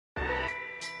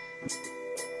Two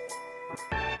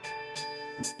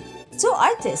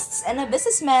artists and a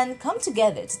businessman come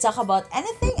together to talk about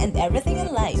anything and everything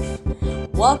in life.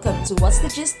 Welcome to What's the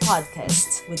Gist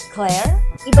podcast with Claire.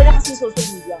 Iba na kasi social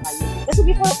media ngayon. Kasi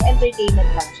before, entertainment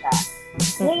lang siya.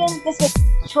 Ngayon kasi,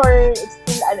 sure, it's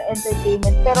still an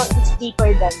entertainment, pero it's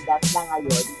deeper than that na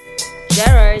ngayon.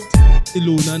 Gerard. Si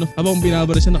Luna, no? Habang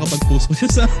binabara siya, nakapag-post pa siya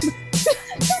sa...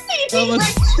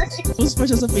 Post pa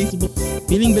siya sa Facebook.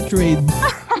 Feeling betrayed.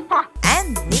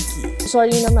 And Nikki.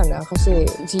 Sorry naman kasi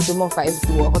isipin mo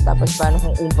 5'2" ako tapos paano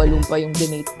kung umpa-lumpa yung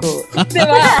donate ko.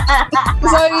 Diba?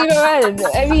 Sorry naman.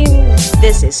 I mean...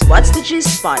 This is What's the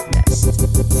Gist podcast.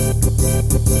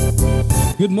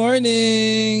 Good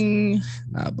morning!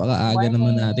 Napaka-aga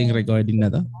naman nating recording na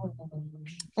to.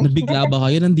 Nabigla ba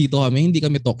kayo? Nandito kami. Hindi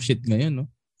kami talk shit ngayon, no?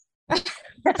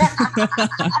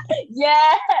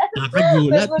 Yes!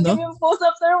 Nakagulat, no? Yung post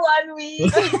after 1 week.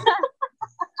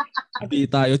 Hindi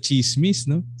tayo chismis,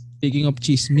 no? Speaking of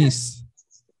chismis,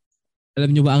 alam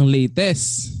nyo ba ang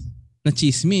latest na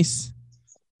chismis?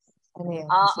 Ano yan?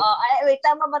 Wait,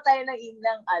 tama ba tayo ng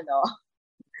inlang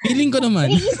Feeling ko naman.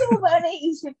 Naiisip mo ba?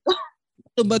 Naiisip ko.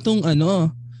 Ito ba itong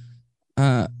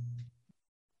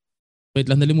wait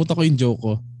lang, nalimutan ko yung joke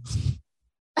ko.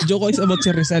 Yung joke ko is about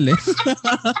si Rizal eh.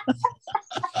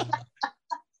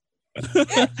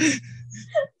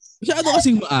 Masyado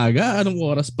kasing maaga. Anong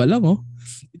oras pa lang oh.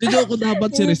 Ito joke ko dapat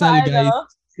si Rizal guys.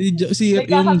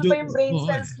 Nagkakapi pa yung brain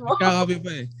cells mo. Nagkakapi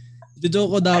pa eh. Ito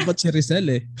joke ko dapat si Rizal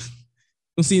eh.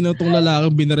 Kung sino tong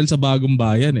lalaking binaril sa Bagong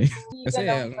Bayan eh. Kasi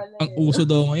ang uso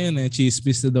daw ngayon eh.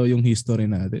 Chismis na daw yung history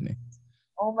natin eh.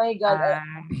 Oh my God.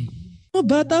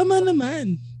 Tama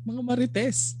naman. Mga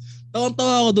marites.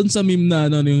 Tawang-tawa ako doon sa meme na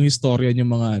yung historia yung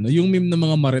mga yung meme ng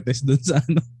mga marites doon sa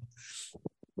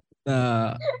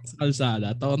sa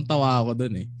kalsada. Tawang-tawa ako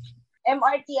doon eh.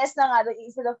 MRTS na nga doon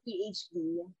instead of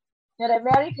PhD.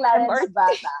 Mary Clarence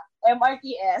Bata.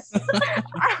 MRTS.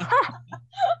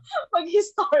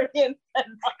 Mag-historian ka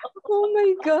na. Oh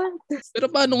my God. Pero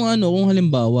paano kung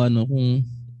halimbawa kung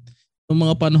yung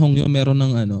mga panahong yun meron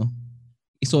ng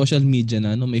social media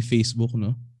na may Facebook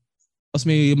no. Tapos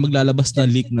may maglalabas na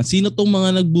leak na sino tong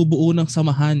mga nagbubuo ng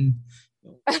samahan.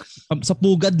 Sa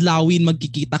Pugad Lawin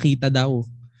magkikita-kita daw.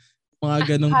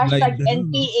 Mga ganong Hashtag live.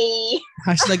 NPA.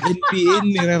 Hashtag NPA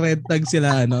nire-red tag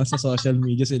sila sa social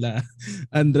media sila.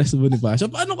 Andres Bonifacio.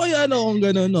 Paano kaya kung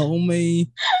gano'n kung may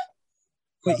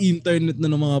internet na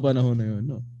ng mga panahon na yun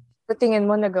no? Sa tingin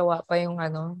mo nagawa pa yung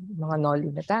mga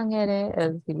Nolly na Tangere,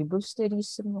 El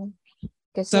Filibusteris mo.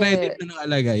 Kasi, Sa Reddit na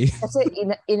nakalagay. Kasi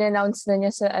in-announce na niya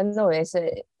sa sa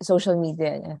social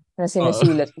media niya na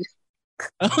sinusulat.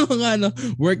 Mga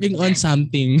working on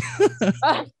something.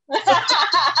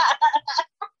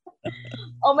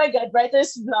 Oh my God,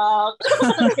 writer's block.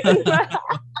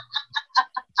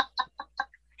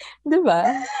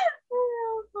 Diba?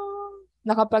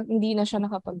 Hindi na siya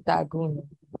nakapagtago. No?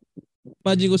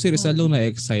 Imagine ko si Rizal nung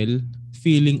na-exile,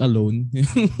 feeling alone.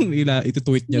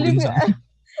 Ito-tweet niya dun sa...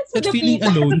 That feeling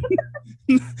alone.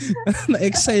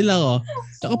 Na-exile ako.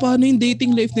 Tsaka paano yung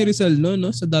dating life ni Rizal no?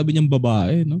 Sa dami niyang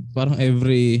babae. No? Parang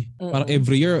every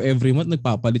year or every month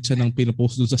nagpapalit siya ng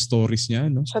pinopost dun sa stories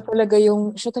niya. No? Siya talaga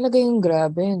yung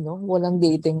grabe, no? Walang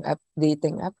dating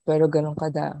app, pero ganun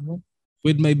kadami.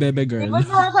 With my bebe girl. Di ba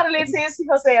nakaka-relate sa'yo si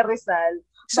Jose Rizal?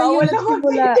 Siya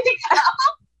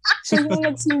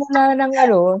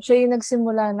yung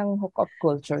nagsimula ng hookup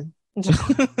culture.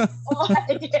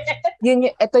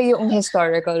 Ito yung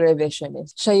historical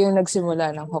revisionist. Siya yung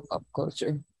nagsimula ng hookup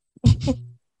culture.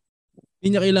 Hindi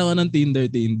niya kailangan ng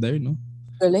Tinder, no?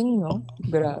 Galing, no?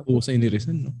 Grabe. Usay ni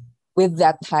Rizal, no? With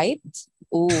that height?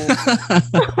 Ooh.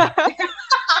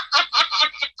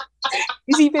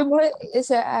 Isipin mo,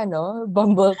 sa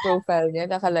Bumble profile niya,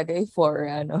 nakalagay for,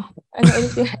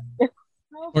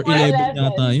 Or 11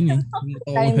 yata yun eh.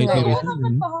 Dapat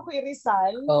pa ako kay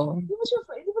Rizal. Oh. Hindi mo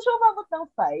siya umabot ng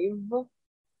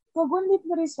 5. Magunlit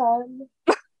na Rizal.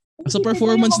 Sa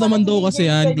performance naman daw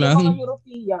kasi yan, Klang.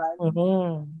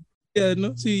 Uh-huh.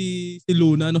 Si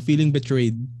Luna, feeling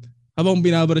betrayed. Habang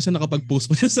binabara siya, nakapag-post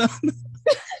pa siya sa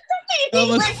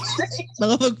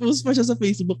nakapag-post pa siya sa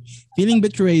Facebook. Feeling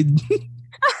betrayed.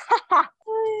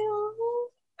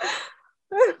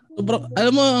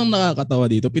 Alam mo ang nakakatawa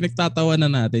dito, pinagtatawa na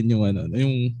natin yung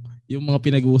mga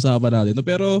pinag-uusapan natin.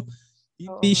 Pero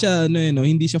hindi siya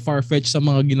hindi siya far-fetched sa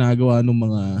mga ginagawa ng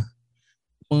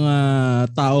mga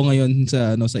tao ngayon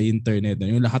sa internet.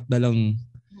 Yung lahat na lang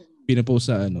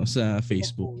pinapost sa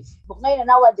Facebook. Ngayon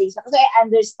nowadays, kasi I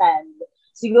understand.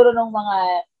 Siguro nung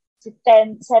mga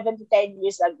 7 to 10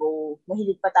 years ago,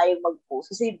 mahilig pa tayong mag-post.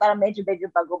 Kasi parang medyo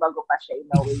bago-bago pa siya in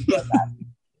a way.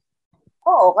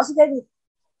 Oo, kasi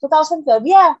 2012,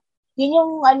 yeah. Yun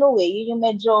yung yun yung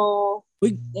medyo...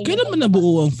 Uy, kailan man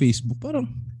nabuo ang Facebook? Parang...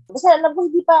 Kasi alam ko,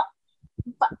 hindi pa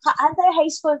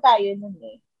high school tayo nun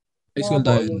eh. High school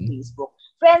tayo yung nun. Facebook.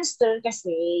 Friendster kasi,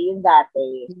 yung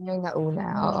dati. Yun yung nauna,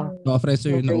 oo. Mga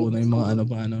Friendster yung nauna, yung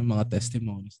mga mga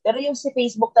testimonies. Pero yung si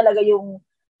Facebook talaga yung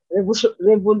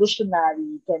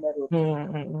revolutionary kind of route.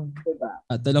 Diba?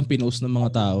 At talang pinost ng mga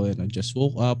tao, just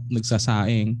woke up,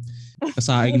 nagsasaing.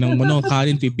 Kasaing ng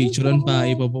kanin, pipicturean pa,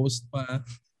 ipopost pa.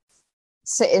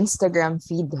 Sa Instagram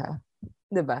feed, ha?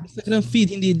 Diba? Instagram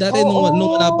feed, hindi. Dati nung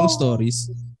wala pang stories.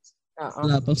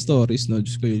 Wala pang stories, no?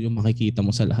 Diyos ko, yun yung makikita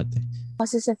mo sa lahat eh.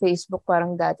 Kasi sa Facebook,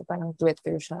 parang dati parang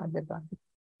Twitter siya, diba?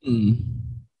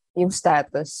 Yung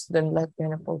status, doon lahat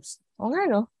yun na-post. O nga,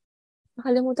 no?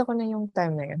 Nakalimutan ko na yung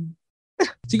time na yun.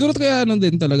 Siguro kaya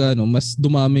din talaga, mas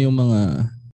dumami yung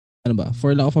mga,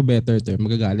 for lack of a better term,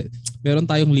 magagalit. Meron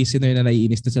tayong listener na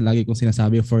naiinis na sa lagi kong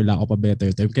sinasabi for lack of a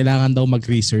better term. Kailangan daw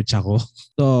mag-research ako.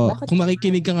 So, kung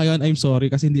makikinig ka ngayon, I'm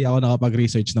sorry kasi hindi ako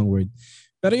nakapag-research ng word.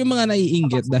 Pero yung mga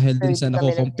naiinggit dahil din sa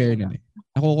nako-compare nila.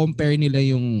 Nako-compare nila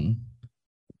yung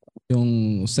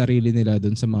sarili nila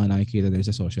dun sa mga nakikita nila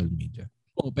sa social media.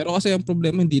 Pero kasi ang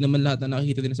problema, hindi naman lahat na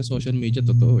nakikita nila sa social media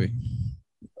totoo eh.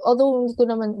 Although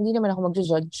hindi naman ako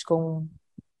mag-judge kung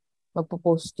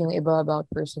magpo-post yung iba about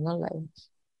personal lives.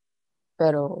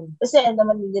 Pero kasi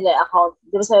naman nila account,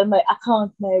 di ba sabi may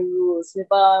account, may rules, di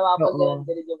ba mapagano'n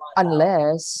din yung mga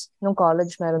unless nung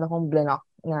college meron akong block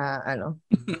na ay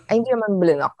hindi naman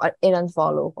block,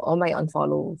 in-unfollow ko, may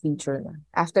unfollow feature na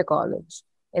after college.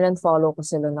 In-unfollow ko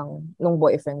sila nung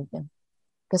boyfriend niya.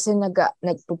 Kasi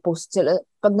nagpo-post sila,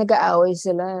 pag nag-aaway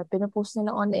sila, pinapost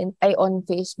nila on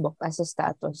Facebook as a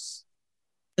status.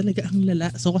 Talaga ang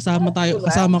lala. So kasama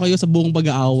kayo sa buong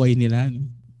pag-aaway nila. No?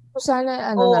 So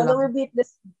sana na lang.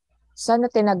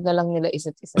 Sana tinag na lang nila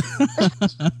isa't isa.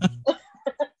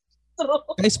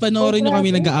 Guys, panoorin nyo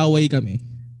kami, nag-aaway kami.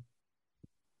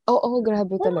 Oo,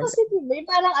 grabe talaga. Kasi diba,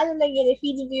 parang lang yun,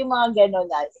 feeling ko yung mga gano'n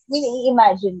na,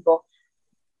 i-imagine ko,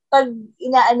 pag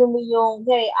inaano mo yung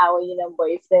away yun ng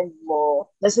boyfriend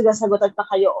mo, na sinasagutan pa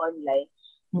kayo online,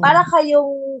 para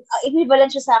kayong,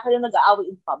 equivalent siya sa akin yung nag-aaway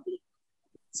in public.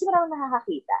 Kasi maraming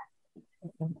nakakakita.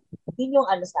 Yun yung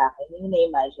sa akin, yung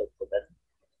na-imagine ko.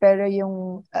 Pero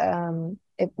yung,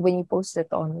 when you post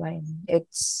it online,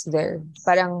 it's there.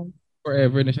 Parang,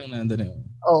 forever na siyang nandun eh.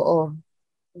 Oo.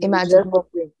 Imagine mo.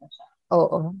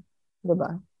 Oo.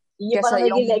 Diba? Yung parang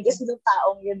naging legacy ng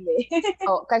taong yun eh.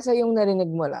 Kasi yung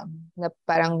narinig mo lang, na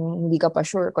parang hindi ka pa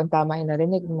sure kung tama yung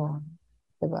narinig mo.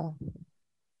 Diba?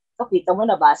 Kita mo,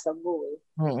 nabasa mo eh.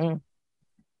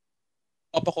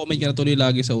 Papa-comment ka na tuloy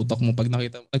lagi sa utak mo pag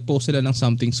nakita mo. Nag-post sila ng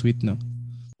something sweet na.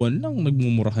 Buwan lang,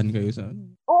 nagmumurahan kayo sa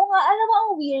Oo nga, alam mo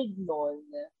ang weird nun.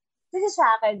 Kasi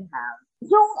sa akin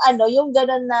yung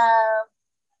gano'n na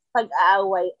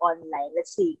pag-aaway online,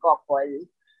 let's say couple,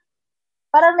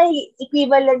 parang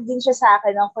equivalent din siya sa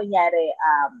akin ng kunyari,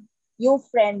 yung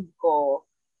friend ko,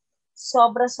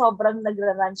 sobrang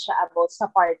nagraran siya about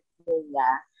sa partner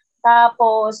niya.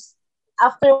 Tapos,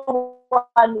 after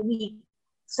 1 week,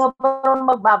 sobrang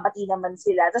magbabati naman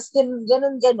sila. Tapos,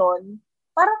 ganun,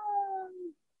 parang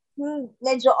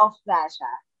medyo off na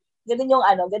siya. Ganun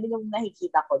yung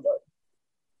nakikita ko doon.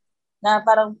 Na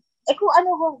parang, kung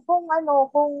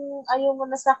ayaw mo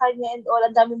na sa kanya and all,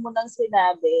 ang dami mo nang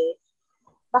sinabi,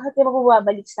 bakit ka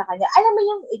mababalik sa kanya? Alam mo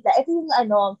yung, ito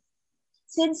yung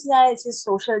since nga it's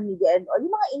social media and all,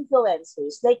 yung mga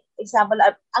influencers, like, example,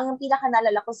 ang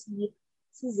pinaka-naalala ko si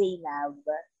Zainab.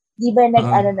 Di ba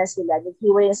na sila,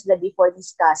 nag-hiwalay na sila before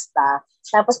this Casta.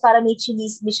 Tapos parang may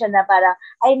chinismis siya na parang,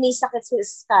 ay, may sakit si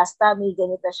Casta, may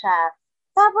ganito siya.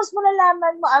 Tapos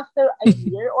malalaman mo after a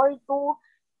year or 2,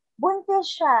 buntis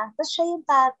siya. Tapos siya yung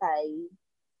tatay.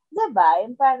 Diba?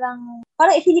 Yung parang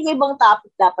feeling ko ibang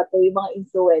topic dapat to, yung mga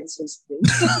influencers din.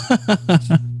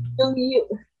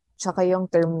 Tsaka yung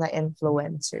term na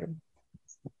influencer.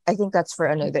 I think that's for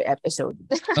another episode.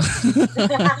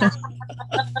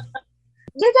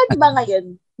 Gagamit ba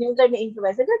ngayon yung term na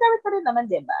influencer? Gagamit pa rin naman,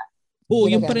 diba? Oo,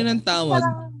 yung pa rin ang tawag.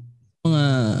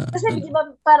 Kasi di ba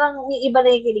parang yung iba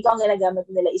na yung kinig ko, ang ginagamit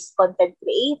nila is content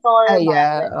creator.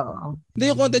 Hindi,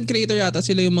 yung content creator yata,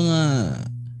 sila yung mga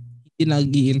hindi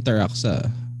nag-i-interact sa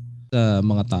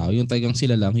mga tao. Yung talagang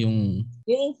sila lang, yung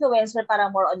influencer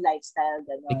parang more on lifestyle.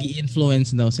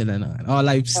 Nag-i-influence daw sila ng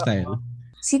lifestyle.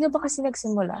 Sino ba kasi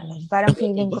nagsimula? Parang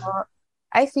feeling ko,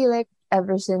 I feel like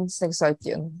ever since nag-start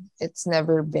yun, it's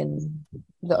never been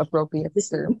the appropriate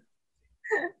term.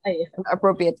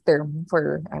 Appropriate term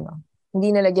for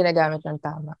hindi nila ginagamit ng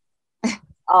tama.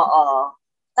 Oo.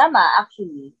 Tama,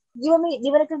 actually. Di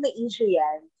ba nagkaroon may issue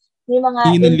yan? May mga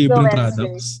Tingin ng libreng influencers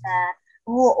products. na,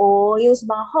 oo, yung sa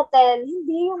mga hotel,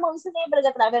 hindi yung mga sa libre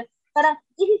ka travel. Parang,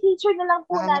 i-feature na lang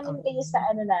po namin kayo sa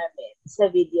namin, sa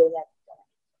video natin.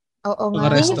 Oo Mga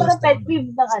nga. Yun yung parang pet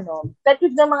peeve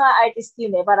ng mga artist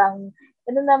yun eh. Parang,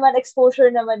 naman,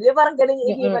 exposure naman. Yung parang ganun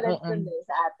yung equivalent dun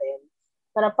sa atin.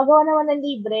 Parang, paggawa naman ng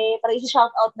libre, parang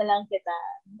isi-shoutout na lang kita.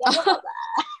 Gano'n ka ba?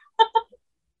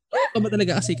 Ito ba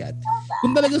talaga sikat?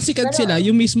 Kung talagang sikat sila,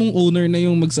 yung mismong owner na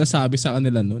yung magsasabi sa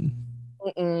kanila nun.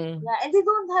 Yeah, and they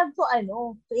don't have to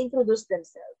introduce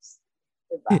themselves.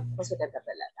 Diba? Kung sikat ka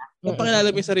talaga.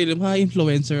 Kapakilala mo yung sarili mo,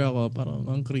 influencer ako. Parang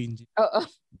ang cringy. Oo.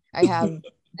 I have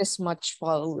this much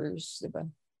followers,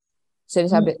 diba?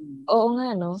 Sinasabi, oo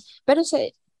nga, no? Pero sa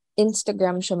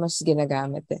Instagram siya mas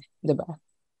ginagamit eh, diba?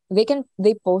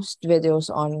 They post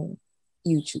videos on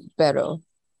YouTube, pero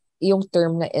yung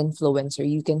term na influencer,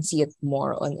 you can see it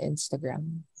more on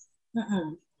Instagram.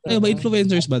 Tayo ba,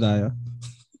 influencers ba tayo?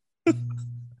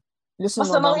 Gusto mo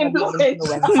Masamang bang maging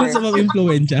influencer? Masamang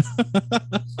influensya.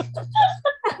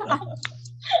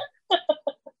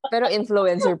 Pero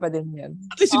influencer pa din yan.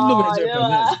 At least influencer pa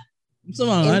din.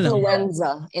 Masama nga lang.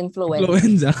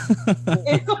 Influenza.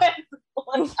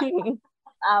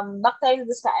 Back tayo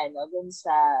dun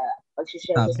sa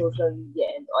pag-share sa social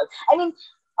media and all. I mean,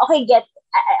 okay,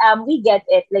 we get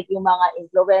it. Like yung mga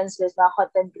influencers, mga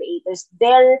content creators,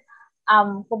 they're,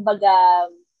 kumbaga,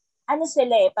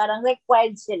 sila eh, parang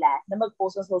required sila na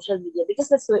mag-post on social media because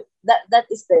that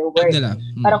is their work.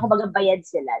 Parang kumbaga bayad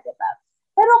sila, diba?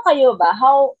 Pero kayo ba,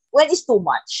 when is too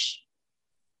much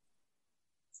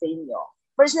sa inyo?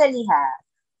 Personally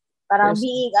parang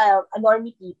being a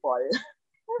normie people.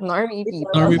 Normie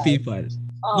people.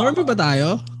 Normie ba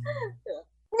tayo?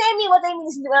 Hindi, I mean, what I mean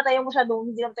is hindi naman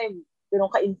tayo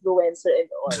ka-influencer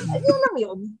and all. Ano lang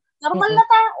yun? Normal na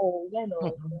tao.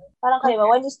 Gano'n. Parang kayo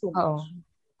ba, when is too much?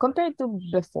 Compared to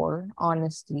before,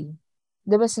 honestly,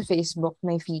 diba sa Facebook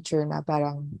may feature na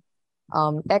parang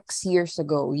X years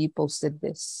ago, you posted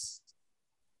this.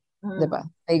 Diba?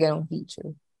 May ganong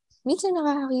feature. Minsan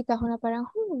nakakakita ko na parang,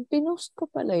 pinost ko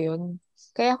pala yun.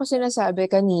 Kaya ako sinasabi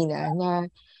kanina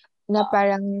na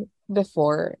parang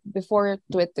before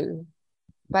Twitter,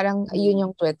 parang yun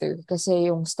yung Twitter.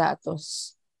 Kasi yung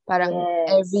status, parang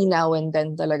every now and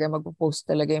then talaga magpo-post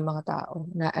talaga yung mga tao.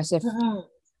 Na as if,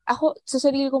 ako sa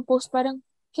sarili kong post parang,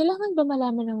 kailangan ba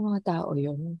malaman ng mga tao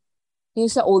yun? Yung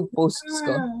sa old posts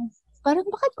ko. Parang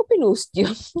bakit ko pinost yun?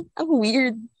 Ang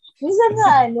weird. Minsan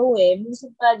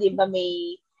minsan pa, di ba,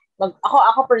 may,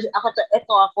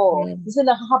 minsan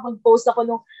nakakapag-post ako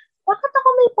nung, bakit ako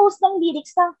may post ng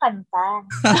lyrics ng kanta?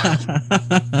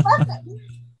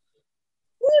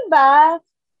 Di ba?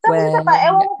 Tapos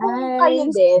ewan ko kung kayo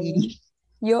din.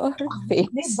 Your face.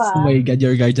 Diba? Oh my God,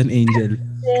 your guardian angel.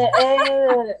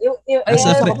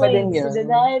 Gusto ko pa din yun.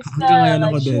 Hanggang ngayon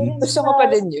ako din. Gusto ko pa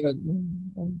din yun.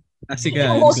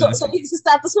 So,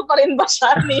 status mo pa rin ba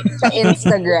siya? Sa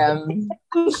Instagram.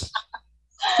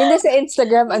 Hindi sa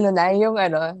Instagram,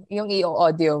 yung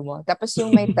i-audio mo. Tapos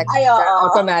yung may text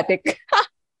automatic.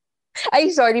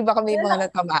 Ay, sorry, baka may mga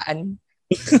natamaan.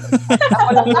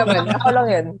 Ako lang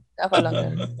yun.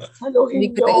 Hindi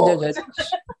ko tayo i-judge.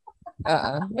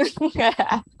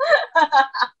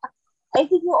 I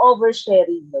think yung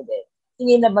oversharing mo din.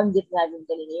 Yung nabanggit nga din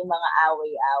kanina, yung mga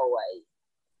away-away.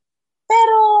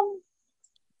 Pero,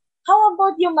 how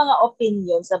about yung mga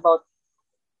opinions about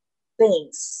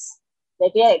things?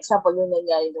 Like, example, yung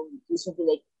nangyari nung recently,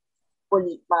 like,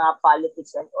 mga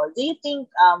politics and all. Do you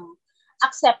think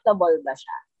acceptable ba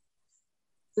siya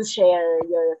to share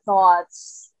your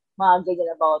thoughts, mga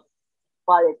ganyan about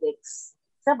politics?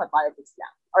 Sama politics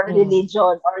lang. Or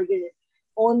religion, or your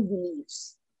own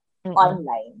beliefs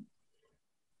online?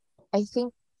 I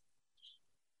think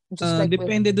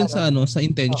depende dun sa sa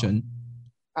intention.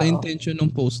 Sa intention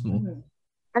ng post mo.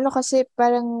 Kasi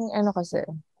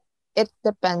it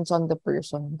depends on the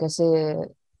person. Kasi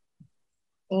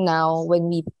now,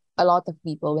 a lot of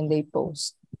people, when they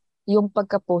post, yung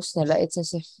pagka-post nila, it's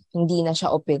as if hindi na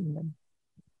siya opinion.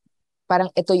 Parang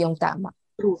ito yung tama.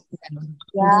 True.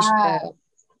 Hindi siya,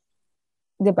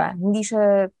 diba? Hindi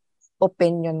siya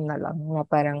opinion na lang na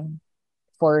parang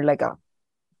for like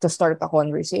to start a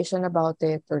conversation about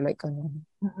it or like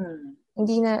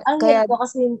Hindi na, kaya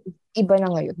kasi iba na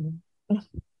ngayon.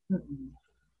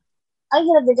 Ang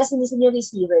hirap din kasi minsan yung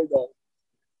receiver din.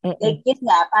 Like, yun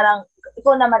nga, parang,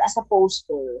 ikaw naman as a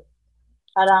poster,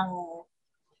 parang,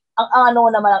 ang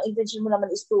intention mo naman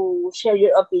is to share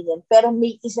your opinion, pero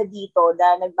may isa dito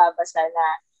na nagbabasa na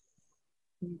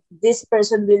this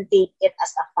person will take it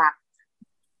as a fact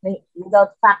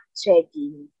without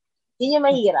fact-checking. Yun yung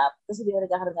mahirap kasi di mo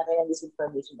nagkakaroon na kayo ng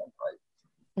disinformation and all.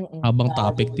 Habang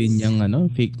topic din yung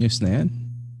fake news na yan.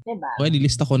 Diba? Okay,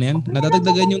 nilista ko na yan.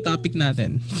 Nadadagdagan yung topic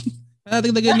natin.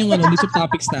 Nadadagdagan yung list of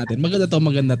topics natin. Maganda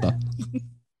to.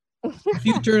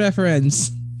 Future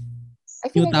reference. I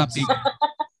feel New like topic.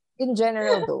 in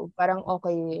general though, parang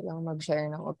okay lang mag-share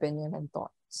ng opinion and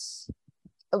thoughts.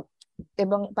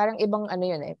 Parang ibang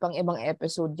yun pang ibang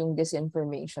episode yung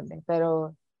disinformation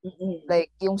Pero like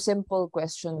yung simple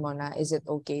question mo na, is it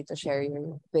okay to share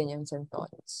your opinions and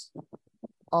thoughts?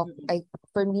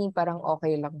 For me, parang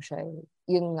okay lang siya.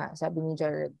 Yun nga, sabi ni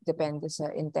Jared, depende sa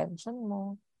intention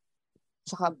mo.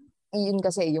 Tsaka, yun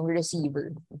kasi, yung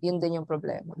receiver, yun din yung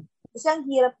problema. Kasi ang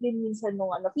hirap din minsan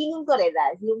nung feeling ko rin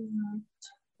yung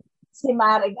si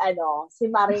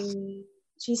Maring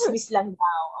chismis lang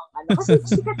daw ang kasi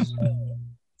sikat siya.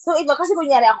 So iba kasi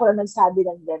kunyari ako lang nagsabi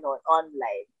ng gano'n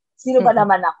online. Sino ba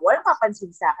naman ako? Walang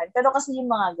papansin sa akin. Pero kasi yung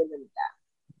mga gano'n ka.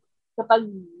 Kapag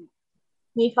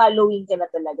may following ka na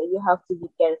talaga, you have to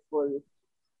be careful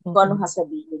kung anong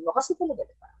sasabihin mo. Kasi talaga,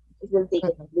 diba? It will take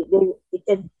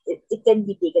it can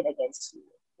be taken against you.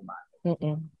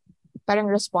 Parang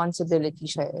responsibility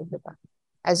siya diba?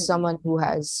 As someone who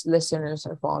has listeners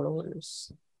or followers.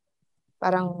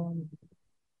 Parang,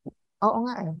 oo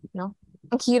nga no?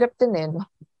 Ang hirap din no?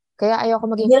 Kaya ayoko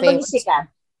maging famous.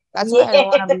 That's why I don't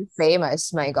wanna be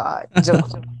famous, my God.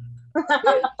 Joke.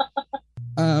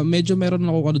 Medyo meron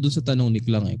ako dun sa tanong ni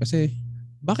Klang kasi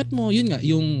bakit mo yun nga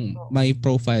yung my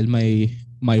profile, my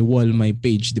wall, my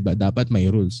page, 'di ba? Dapat may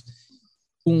rules.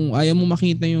 Kung ayaw mo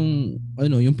makita yung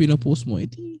yung pino-post mo,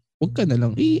 edi wag ka na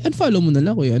lang. I-unfollow mo na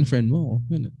lang unfriend mo ako.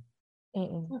 Ganun.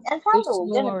 Unfollow.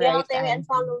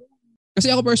 Unfollow. Kasi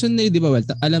ako personally, 'di ba,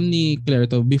 alam ni Claire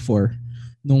to before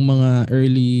nung mga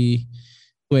early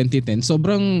 2010,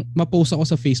 sobrang ma-post ako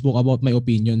sa Facebook about my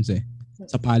opinions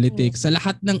sa politics, sa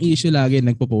lahat ng issue lagi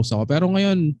nagpo-post ako. Pero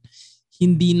ngayon,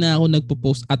 hindi na ako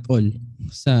nagpo-post at all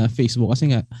sa Facebook kasi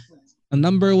nga, ang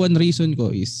number one reason ko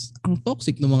is ang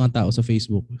toxic ng mga tao sa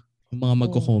Facebook. Yung mga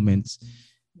magko-comments.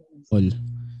 All.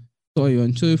 So,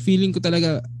 ayun. So, feeling ko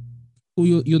talaga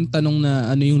yung tanong na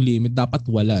ano yung limit, dapat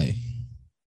wala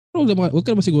Pero huwag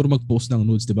ka naman siguro mag-post ng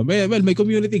nudes, diba? Well, may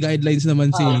community guidelines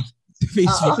naman si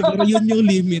Facebook. Siguro yun yung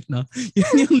limit, no?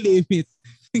 Yun yung limit.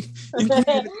 Yung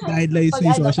community guidelines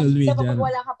ni social media. Pag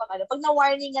wala ka pag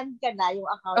na-warningan ka na yung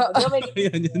account mo,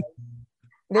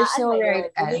 there's no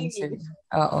right answer.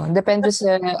 Oo. Depende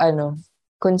sa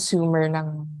consumer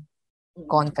ng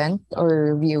content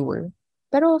or viewer.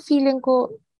 Pero feeling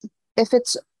ko, if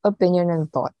it's opinion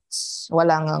and thoughts,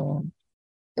 wala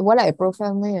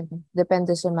profile mo yun.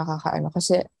 Depende sa nakakaano.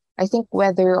 Kasi I think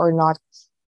whether or not,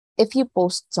 if you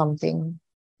post something,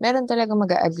 meron talaga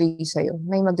mag-agree sa'yo.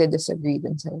 May magde-disagree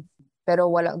din sa'yo. Pero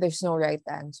there's no right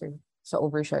answer sa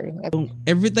oversharing.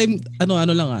 Every time,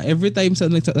 every time sa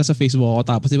Facebook ako,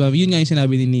 tapos diba, yun nga yung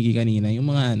sinabi ni Nikki kanina, yung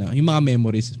mga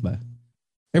memories ba?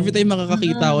 Every time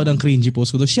makakakita ako ng cringy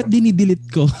post ko, shit, dinidelete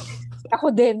ko.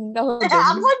 Ako din. Ako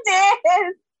din!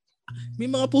 May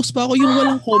mga post pa ako yung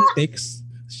walang context.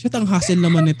 Shit, ang hassle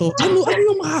naman nito. Ano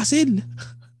yung hassle?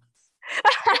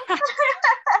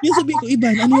 Yung sabihin ko,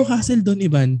 Iban, ano yung hassle doon,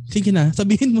 Iban? Sige na,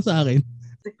 sabihin mo sa akin.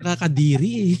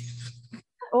 Nakakadiri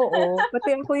Oo.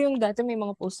 Pati ako yung dati may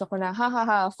mga post ako na,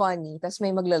 ha, funny. Tapos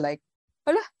may magla-like.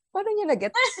 Hala, paano niya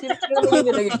na-get?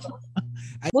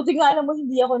 Buti nga alam mo,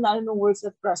 hindi ako ng works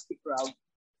at Krusty Krab.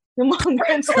 Yung mga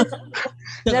ganun.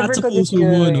 Never sa puso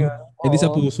mo, no? Hindi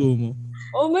sa puso mo.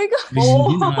 Oh my God.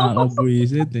 Hindi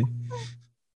nakakabwisit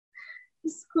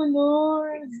Diyos ko,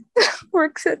 Lord.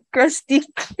 Works at Krusty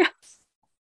Krab.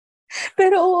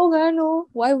 Pero oo nga, no?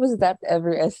 Why was that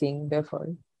ever a thing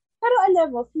before? Pero alam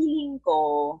mo, feeling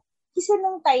ko, kasi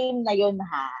nung time na yun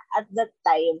at that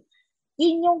time,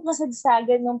 yun yung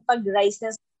kasagsagan ng pag-rise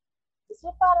na kasi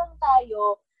parang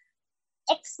tayo,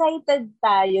 excited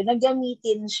tayo,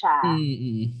 nagamitin siya.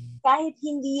 Kahit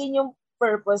hindi yun yung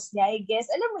purpose niya, I guess.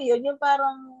 Alam mo yun, yung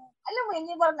parang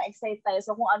na-excite tayo.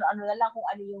 So kung ano-ano na lang, kung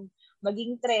ano yung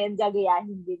maging trend,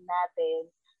 gagayahin din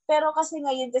natin. Pero kasi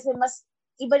ngayon, kasi mas,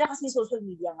 iba na kasi social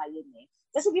media ngayon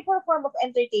Kasi before, form of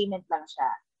entertainment lang siya.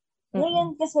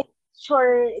 Ngayon kasi,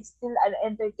 sure, it's still an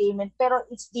entertainment, pero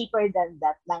it's deeper than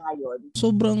that na ngayon.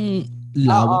 Sobrang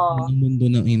lawak ng mundo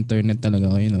ng internet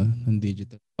talaga ngayon, ng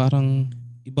digital. Parang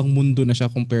ibang mundo na siya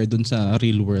compared dun sa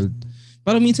real world.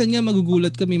 Parang minsan nga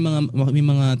magugulat ka, may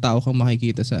mga tao kang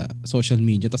makikita sa social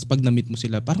media, tapos pag na-meet mo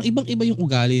sila, parang ibang-iba yung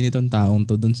ugali nitong taong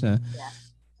to dun sa...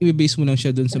 I-base mo lang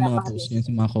siya dun sa mga posts niya,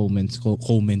 sa mga comments,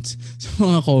 sa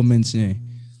mga comments niya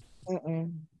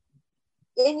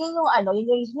Yun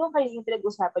yung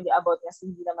pinag-usapan niyo about kasi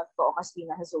hindi naman po kasi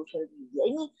na sa social media.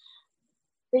 I mean,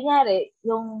 kunyari,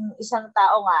 yung isang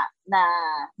tao nga na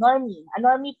a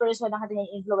normie person na kanya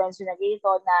influencer na ganito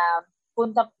na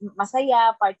punta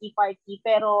masaya, party-party,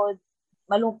 pero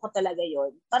malungkot talaga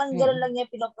yon. Parang gano'n lang niya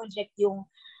pinoproject yung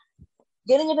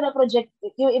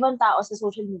ibang tao sa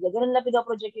social media. Gano'n lang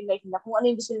pinoproject yung life nila kung ano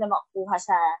yung gusto nila makuha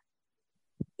sa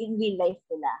in real life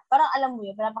nila. Parang alam mo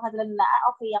yun, pinapakadala nila,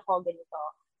 okay ako, ganito.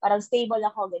 Parang stable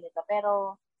ako, ganito.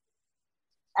 Pero,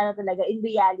 ano talaga, in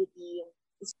reality,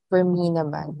 For me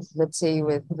naman, let's say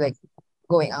with like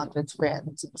going out with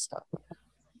friends and stuff.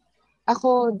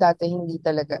 Ako dati hindi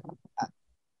talaga,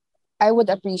 I would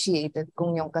appreciate it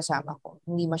kung yung kasama ko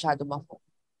hindi masyado ma-focus.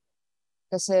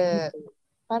 Kasi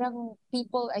parang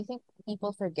I think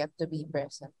people forget to be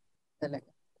present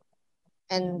talaga.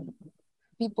 And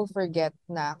people forget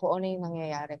na kung ano yung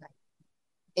nangyayari na.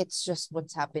 It's just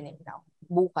what's happening now.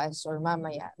 Bukas or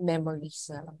mamaya, memories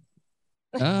na lang.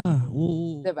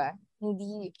 Oo. Diba?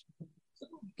 Hindi,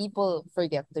 people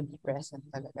forget to be present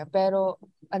talaga. Pero,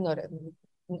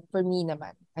 for me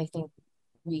naman, I think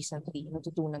recently,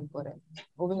 natutunan ko rin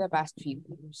over the past few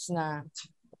years na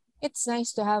it's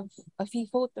nice to have a few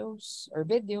photos or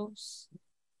videos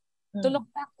to look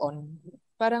back on.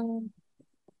 Parang,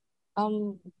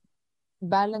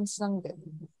 balance lang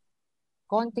din.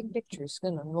 Konting pictures,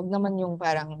 ganun. Huwag naman yung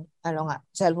parang,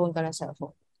 cellphone ka na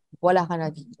cellphone. Wala ka na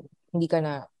dito. Hindi ka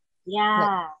na,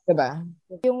 diba?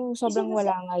 Yung sobrang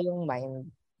wala nga yung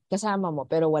mind. Kasama mo,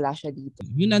 pero wala siya dito.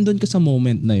 Yung nandun ka sa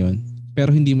moment na yon,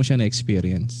 pero hindi mo siya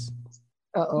na-experience.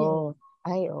 Oo.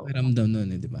 Oo. Paramdam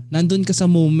nun di ba? Nandun ka sa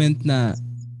moment na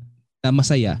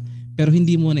masaya, pero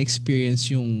hindi mo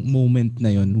na-experience yung moment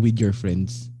na yon with your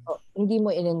friends. Hindi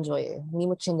mo in-enjoy. Hindi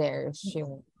mo cherish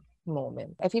yung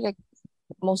moment. I feel like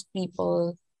most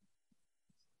people,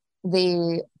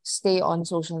 they stay on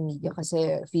social media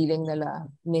kasi feeling nila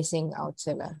missing out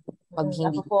sila. Pag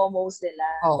hindi. FOMO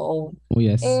sila. Oo. Oh,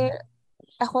 yes.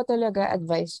 Ako talaga,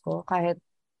 advice ko, kahit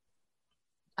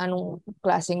anong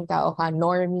klaseng tao ka,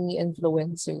 normie,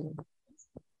 influencer,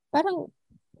 parang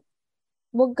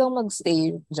huwag kang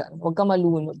magstay dyan. Huwag kang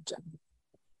malunod dyan.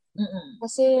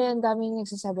 Kasi ang daming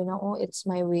nagsasabi na, it's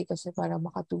my way kasi para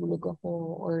makatulog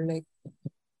ako or like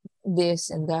this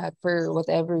and that for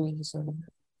whatever reason.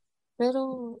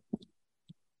 Pero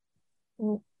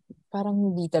parang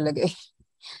hindi talaga eh.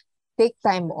 Take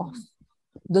time off.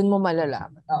 Doon mo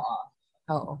malalaman.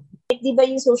 Oo. Like, di ba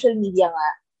yung social media nga,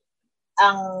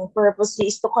 ang purpose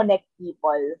is to connect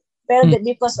people. Pero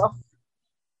because of,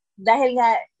 dahil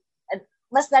nga,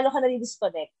 mas lalo ka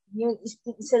na-disconnect. Yung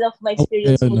instead of my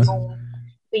experience mo yung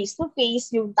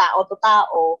face-to-face, yung tao to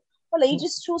tao, wala, you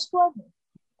just choose one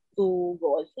to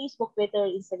go on Facebook, Twitter,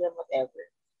 Instagram, whatever.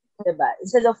 Diba?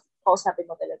 Instead of kausapin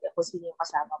mo talaga kung sino yung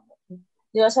kasama mo.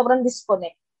 Diba? Sobrang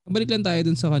disconnect. Balik lang tayo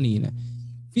dun sa kanina.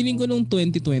 Feeling ko nung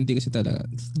 2020 kasi talaga,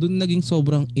 dun naging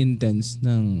sobrang intense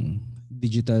ng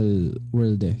digital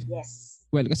world eh. Yes.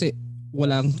 Well, kasi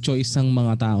walang choice ang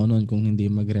mga tao noon kung hindi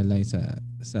mag-rely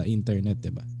sa internet,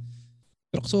 'di ba?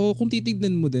 Pero so kung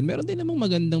titignan mo din, meron din namang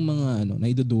magandang mga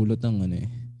naidudulot ng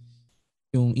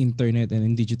yung internet and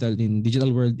in digital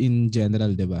world in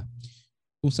general, 'di ba?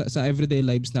 Kung sa everyday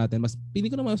lives natin, mas pili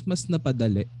ko na mas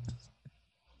napadali.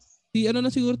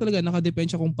 Na siguro talaga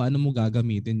nakadepende kung paano mo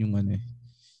gagamitin yung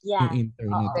yung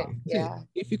internet. Kasi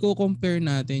if i-compare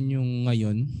natin yung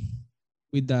ngayon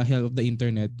with the help of the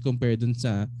internet compared dun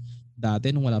sa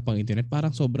dati nung wala pang internet,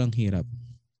 parang sobrang hirap.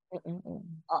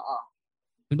 Oo.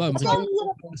 Diba,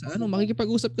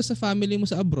 makikipag-usap ka sa family mo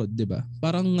sa abroad, di ba?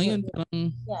 Parang ngayon,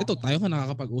 ito, tayo ka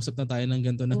nakakapag-usap na tayo ng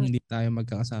ganito na hindi tayo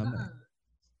magkakasama.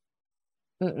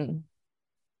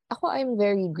 Ako, I'm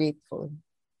very grateful.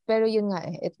 Pero yun nga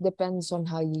it depends on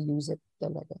how you use it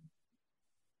talaga.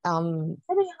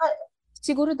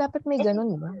 Siguro dapat may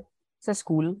ganun, ba? Sa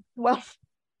school. Well,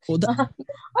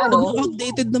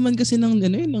 outdated naman kasi ng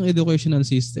educational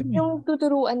system. Yung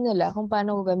tuturuan nila kung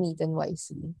paano gamitin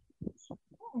wisely.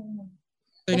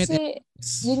 Kasi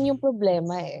yun yung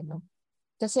problema no?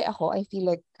 Kasi ako, I feel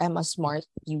like I'm a smart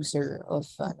user of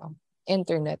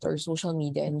internet or social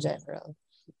media in general.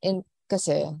 And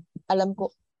kasi alam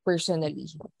ko personally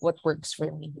what works for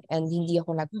me. And hindi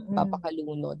ako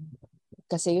nagpapakalunod.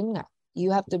 Kasi yun nga, you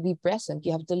have to be present.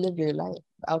 You have to live your life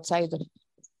outside of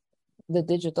the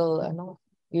digital,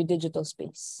 your digital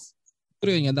space.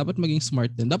 Pero yun nga, dapat maging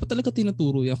smart din. Dapat talaga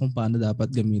tinuturo yan kung paano dapat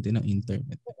gamitin ang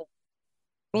internet.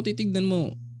 Pero titignan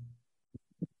mo,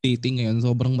 dating ngayon,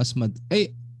 sobrang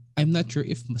I'm not sure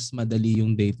if mas madali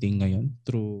yung dating ngayon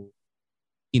through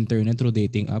internet, through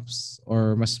dating apps,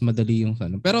 or mas madali yung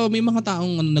Pero may mga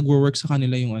taong nagwo-work sa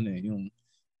kanila yung yung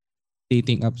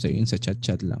dating apps yung sa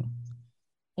chat-chat lang.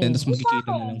 Then tapos Mm.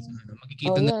 magkikita na lang sa Oh,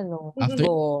 magkikita na yan, no. after.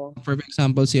 Oo. For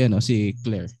example, si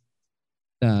Claire.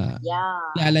 Na Yeah.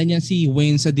 kilala niya si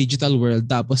Wayne sa digital world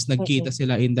tapos nagkita Mm-mm.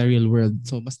 sila in the real world.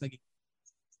 So mas naging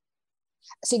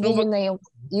Sige, Pero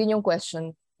yun yung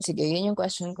question. Sige, yun yung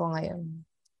question ko ngayon.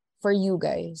 For you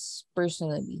guys,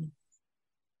 personally,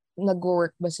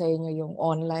 nag-work ba sa inyo yung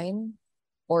online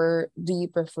or do you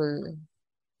prefer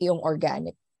yung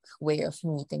organic way of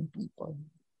meeting people?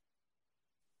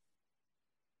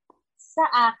 Sa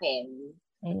akin,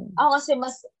 Mm. ako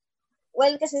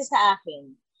kasi sa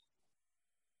akin,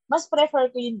 mas prefer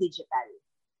ko yung digital.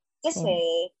 Kasi,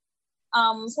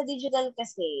 sa digital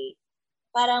kasi,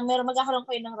 parang magkakaroon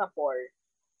kayo ng rapport.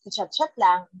 Sa chat-chat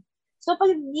lang. So,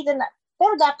 pag dito na,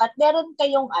 pero dapat, meron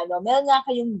nga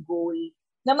kayong goal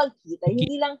na magkita.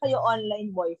 Hindi lang kayo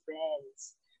online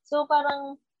boyfriends. So,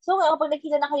 kapag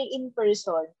nakita na kayo in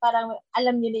person, parang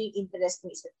alam niyo na yung interest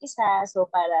ng isa't isa. So,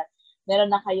 para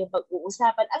meron na kayong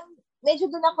pag-uusapan.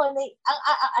 Medyo doon ako,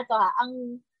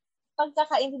 ang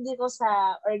pagkakaintindi ko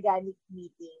sa organic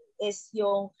meeting is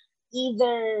yung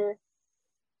either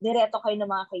direto kayo ng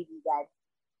mga kaibigan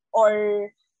or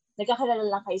nagkakilala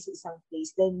lang kayo sa isang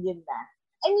place, then yun na.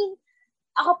 I mean,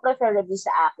 ako preferably sa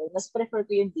akin, mas prefer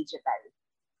ko yung digital.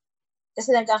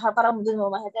 Kasi parang doon mo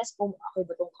mahatas kung ako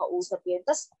ba itong kausap yun.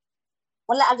 Tapos,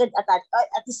 wala agad at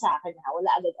sa akin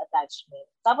wala agad attachment.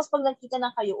 Tapos pag nagkita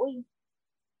na kayo, uy,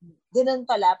 ganun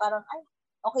pala, parang, ay,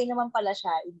 okay naman pala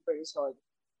siya in person.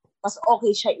 Mas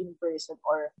okay siya in person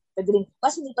or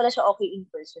mas hindi pala siya okay in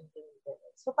person.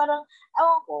 So parang,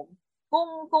 ewan ko,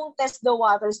 kung test the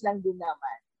waters lang din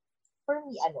naman, for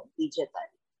me, digital.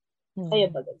 Kaya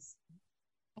ba guys?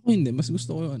 Ako hindi, mas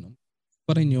gusto ko yung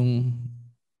pa rin yung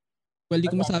di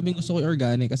ko masabing gusto ko yung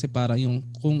organic kasi parang yung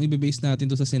kung i-base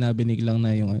natin to sa sinabi ni lang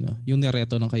na yung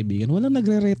nireto ng kaibigan, walang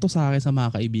nagre-reto sa akin sa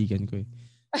mga kaibigan ko eh.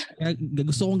 Kaya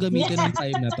gusto kong gamitin ng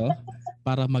time na to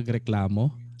para magreklamo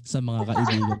sa mga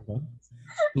kaibigan ko.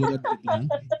 Tulad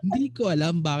lang. Hindi ko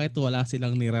alam bakit wala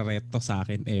silang nire-reto sa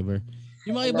akin ever.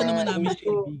 Yung mga iba naman namin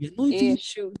kaibigan.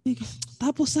 Issue.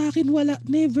 Tapos sa akin wala,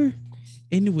 never.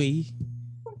 Anyway,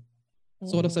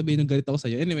 so sabihin ng galit ako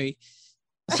sa'yo. Anyway,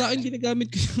 sa akin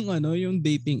ginagamit ko yung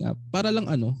dating app para lang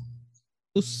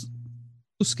to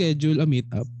schedule a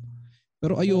meetup.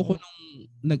 Pero ayoko nung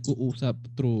nag-uusap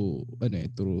through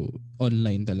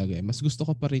online talaga eh. Mas gusto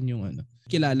ko pa rin yung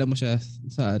kilala mo siya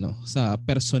sa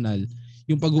personal.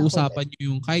 Yung pag-uusapan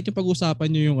niyo kahit yung pag-uusapan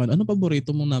niyo yung ano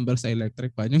paborito mong number sa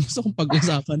electric fan. Yung gusto kong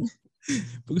pag-usapan.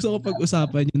 gusto ko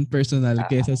pag-usapan yung personal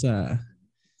kaysa sa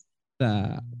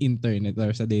internet or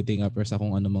sa dating app or sa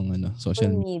kung ano mang social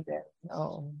media.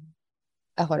 Oo.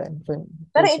 Ako rin.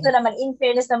 Pero ito naman, in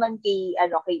fairness naman kay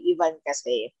Ivan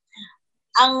kasi,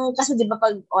 kasi di ba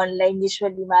pag online,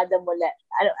 usually, madam mo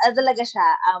talaga siya,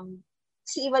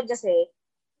 si Ivan kasi,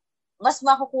 mas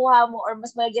makukuha mo or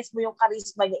mas magigets mo yung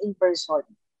charisma niya in person.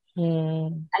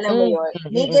 Alam mo yun?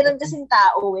 May ganun kasing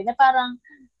tao na parang,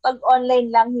 pag online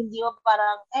lang, hindi mo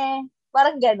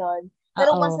parang ganon.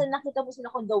 Pero once na nakita mo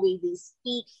sila kung the way they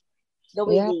speak, the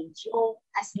way they joke,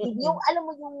 as in, yung alam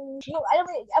mo, ang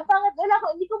pangat,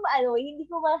 hindi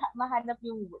ko mahanap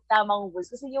yung tamang words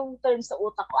kasi yung term sa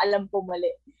utak ko, alam ko mali.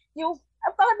 Yung,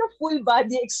 ang pangat full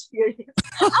body experience.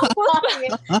 Ang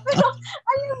pangit. Pero,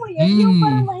 alam mo yan, yung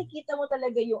parang makikita mo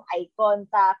talaga yung eye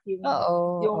contact, yung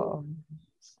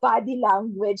body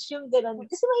language, yung gano'n.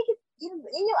 Kasi makikita, yun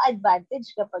yung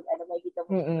advantage kapag makikita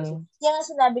mo. Kaya nga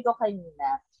sinabi ko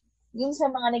kanina, yung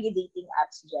sa mga nag-dating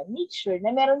apps dyan, make sure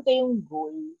na meron kayong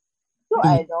goal to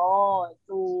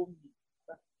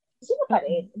iba pa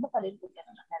rin kung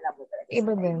nakakala mo talaga.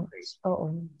 Iba din.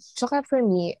 Oo. Tsaka for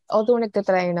me, although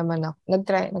nagtatry naman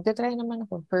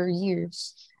ako for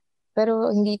years,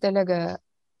 pero hindi talaga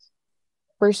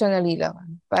personally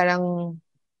lang. Parang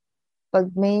pag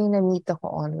may na-meet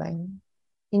ako online,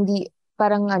 hindi,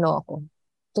 parang ako,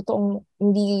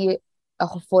 hindi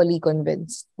ako fully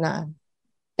convinced na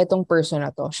etong person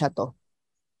na to, siya to.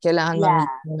 Kailangan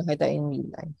ma-meet mo na kita in real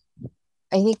life.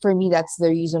 I think for me, that's the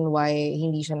reason why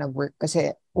hindi siya nag-work. Kasi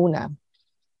una,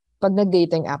 pag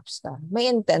nag-dating apps ka,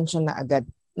 may intention na agad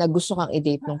na gusto kang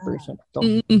i-date ng person na to.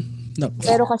 No.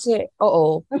 Pero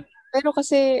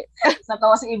kasi,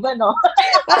 natawa si iba, no?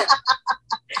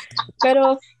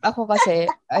 Pero ako kasi,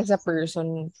 as a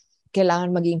person, kailangan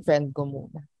maging friend ko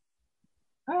muna.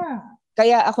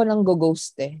 Kaya ako nang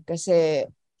go-ghost eh. Kasi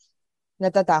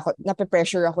natatakot,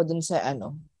 nape-pressure ako dun sa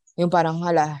yung parang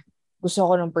gusto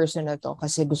ko ng person na to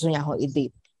kasi gusto niya ako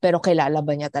i-date. Pero kilala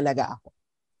ba niya talaga ako?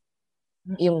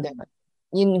 Yung gano'n.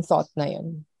 Yung thought na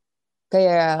yun.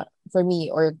 Kaya, for me,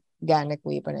 organic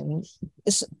way pa rin.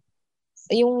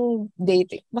 yung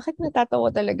dating. Bakit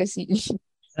natatawa talaga si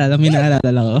Alam mo,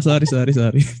 naalala lang ako.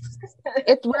 Sorry.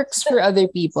 It works for other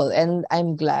people and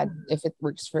I'm glad if it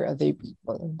works for other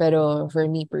people. Pero for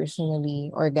me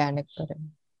personally, organic pa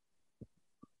rin.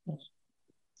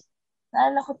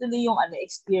 Naalala ko tuloy yung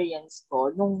experience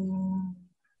ko nung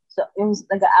yung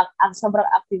sobrang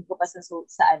active ko pa sa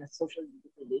social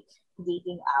media today,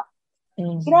 dating app.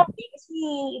 Grabe kasi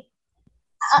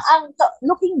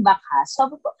looking back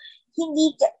sabi ko,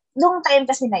 hindi nung time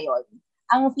kasi na yon,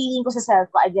 ang feeling ko sa self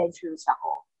ko, adventurous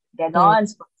ako. Ganon,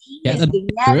 spontaneous,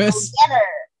 ganyan,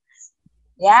 go-getter.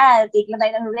 Yeah, take lang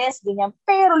tayo ng risk, ganyan.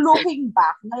 Pero looking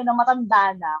back, ngayon na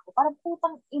matanda na ako, parang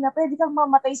putang ina, pwede kang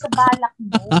mamatay sa balak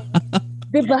mo.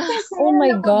 Diba? Oh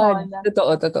my God.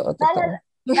 Totoo.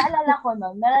 Naalala ko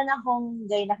nun, meron akong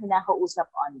guy na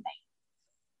kinakausap online.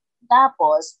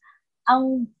 Tapos,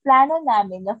 ang plano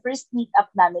namin, na first meet-up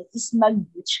namin is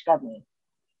mag-beach kami.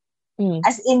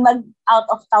 As in, mag-out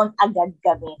of town agad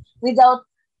kami. Without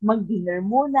mag-dinner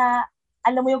muna.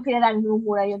 Alam mo yung kinalang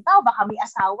muna yung tao, baka may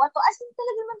asawa to. As in,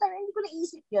 talaga naman tayo, hindi ko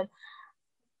naisip yun.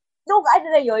 Nung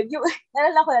na yun,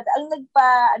 nalala ko natin, ang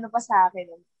pa sa akin,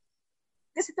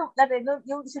 kasi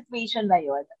yung situation na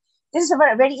yun, kasi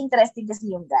very interesting kasi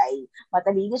yung guy.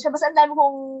 Matalino siya. Basta ang dami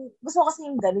gusto ko kasi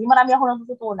yung gano'n. Yung marami ako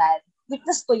natututunan.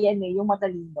 Weakness ko yan yung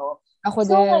matalino. Ako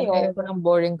din, ngayon, parang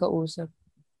boring kausap.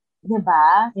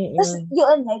 Diba? Tapos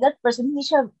yun, that person, hindi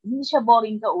siya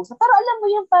boring kausap. Pero alam mo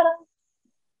yun, parang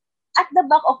at the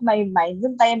back of my mind,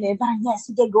 yung time na yun, parang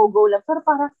sige, go lang. Pero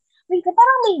parang, wait,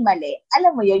 parang may mali.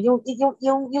 Alam mo yun, yung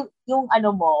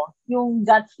yung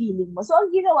gut feeling mo. So,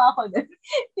 ang ginawa ko nun,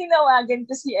 tinawagan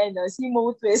ko si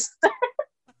Mo Twister.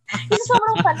 Kasi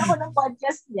sobrang fan ako ng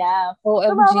podcast niya.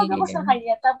 Tumawag ako sa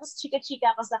kanya, tapos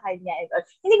chika-chika ako sa kanya.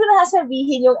 Hindi ko na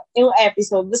sasabihin yung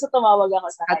episode, basta tumawag ako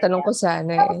sa kanya. Tatanong ko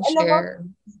sana share.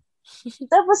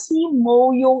 Tapos si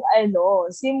Mo yung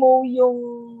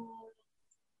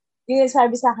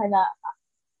nagsabi sa akin na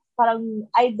parang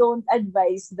I don't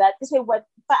advise that kasi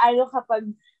paano kapag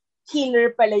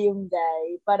killer pala yung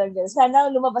guy, parang gano'n. Sana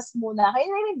lumabas muna. Kaya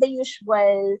the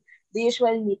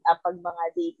usual meet up pag mga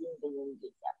dating ganyan.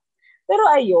 Pero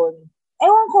ayun,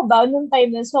 ewan ko ba, nung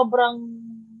time na sobrang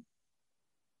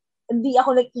hindi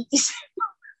ako nag-iisip.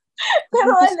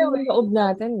 Pero alam mo, loob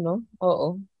natin, no?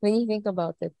 Oo. When you think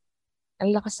about it.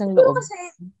 Ang lakas ng loob.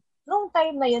 Kasi, nung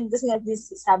time na yun, kasi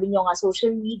sabi nyo nga,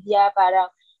 social media, parang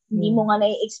hindi mo nga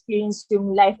na-experience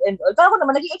yung life and all. Parang ako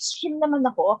naman, nag-extreme naman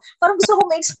ako. Parang gusto ko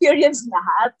ma-experience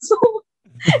lahat. So,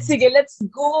 sige, let's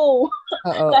go.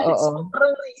 Kahit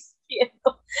sobrang risky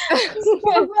ito. Kasi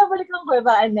magbabalik lang ko,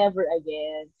 but never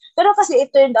again. Pero kasi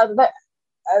it turned out,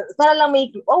 para lang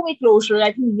may closure,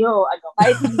 kahit hindi nyo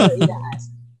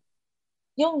ina-ask.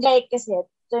 Yung guy kasi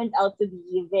turned out to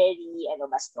be very,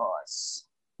 bastos.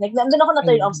 Like, nandun ako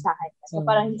na-turn off sa akin. So,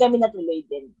 parang hindi kami natuloy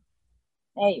din.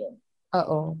 Ayun.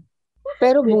 Oo.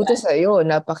 Pero buti sa'yo,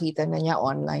 napakita na niya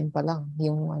online pa lang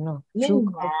yung true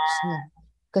colors niya.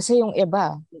 Kasi yung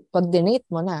iba, pag dinate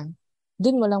mo na,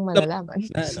 dun mo lang malalaman.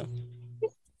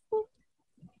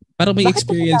 Parang may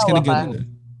experience ka na gano'n.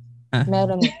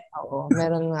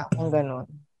 Meron nga akong gano'n.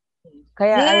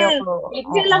 Kaya ayoko.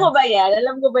 Kilala ko ba yan?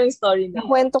 Alam ko ba yung story na?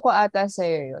 Kwento ko ata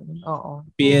sa'yo yun. Oo.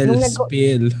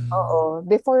 Spill. Oo.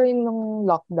 Before nung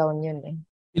lockdown yun eh.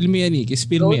 Spill mo yan, Nikki.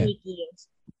 Spill mo yan.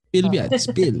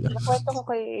 Spill. Nakwento ko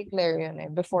kay Claire yun eh.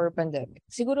 Before pandemic.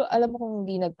 Siguro, alam mo kung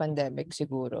hindi nag-pandemic,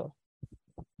 siguro,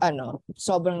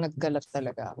 sobrang nagkalat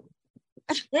talaga ako.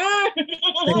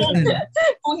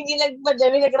 Kung hindi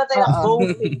nag-pandemic, nagkalat tayo ng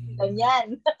COVID. Ganyan.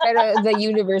 Pero the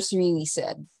universe really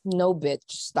said, no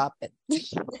bitch, stop it.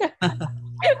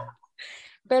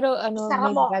 Pero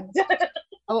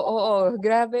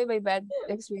grabe, may bad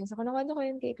experience ako. Nakwento ko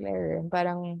yun kay Claire.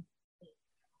 Parang,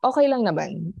 okay lang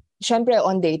naman. Siyempre,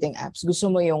 on dating apps, gusto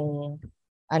mo yung,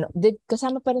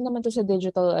 kasama pa rin naman to sa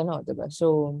digital, diba?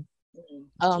 So,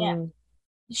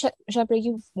 siyempre,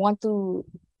 you want to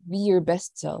be your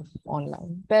best self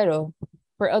online. Pero,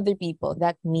 for other people,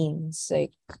 that means,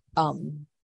 like,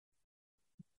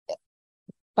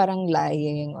 parang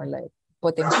lying or like,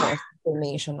 putting false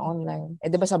information online.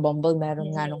 Diba sa Bumble, meron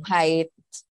nga nung height.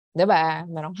 Diba?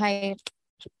 Merong height.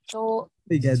 So,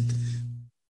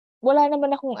 wala naman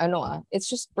akong it's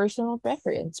just personal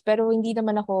preference. Pero hindi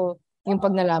naman ako, yung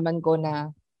pag nalaman ko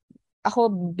na, ako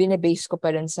binebase ko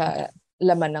pa rin sa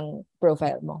laman ng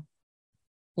profile mo.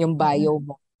 Yung bio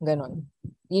mo. Ganon.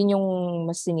 Yun yung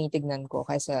mas tinitignan ko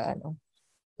kaysa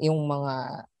yung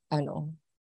mga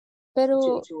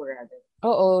Pero,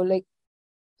 oo, like,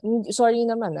 sorry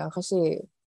naman kasi,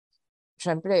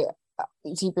 syempre,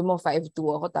 isipin mo 5'2"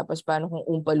 ako, tapos paano kung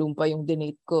umpa-lumpa yung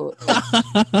dinate ko?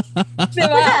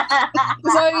 Diba?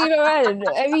 Sorry naman.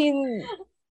 I mean,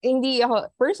 hindi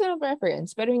ako, personal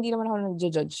preference, pero hindi naman ako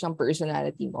nag-judge ng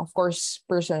personality mo. Of course,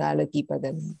 personality pa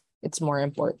din. It's more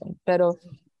important. Pero,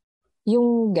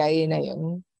 yung guy na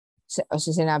yun,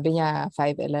 sinabi niya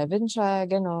 5'11" siya,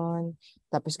 ganon.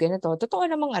 Tapos ganito. Totoo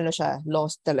namang siya,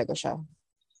 lost talaga siya.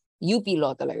 UP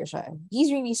law talaga siya.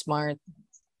 He's really smart.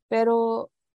 Pero,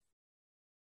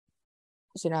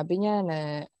 sinabi niya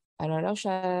na, daw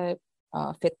siya,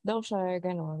 fit daw siya,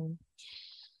 ganon.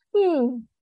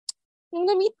 Nung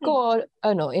na-meet ko,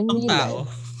 in Ang real tao.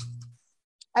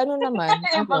 life, naman,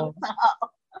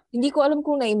 hindi ko alam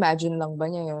kung na-imagine lang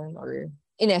ba niya yun or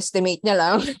in-estimate niya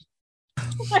lang.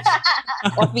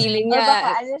 O feeling Or niya,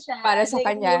 baka siya, para sa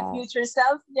kanya, yung future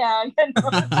self niya,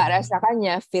 gano'n. para sa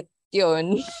kanya, fit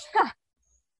yun.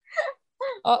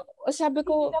 Sabi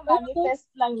ko,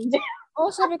 manifest lang din.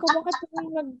 sabi ko, bakit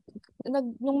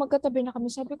nung magkatabi na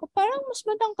kami, sabi ko, parang mas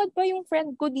matangkad pa yung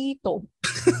friend ko dito.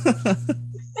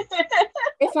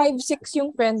 5'6"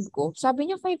 yung friend ko. Sabi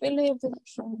niya 5'11"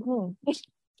 siya.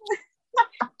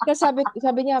 Kasi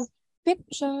sabi niya, fit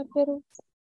siya, pero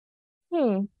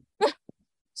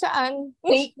saan?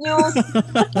 Fake news.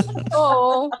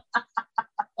 Oo.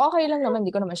 Okay lang naman,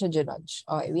 di ko naman siya judge.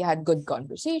 Okay, we had good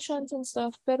conversations and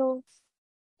stuff, pero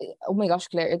oh my gosh,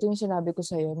 Claire, ito yung sinabi ko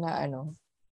sa'yo na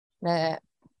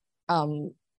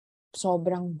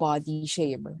sobrang body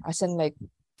shame. As in like,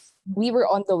 we were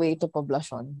on the way to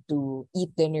Poblacion to eat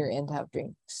dinner and have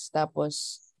drinks.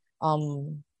 Tapos,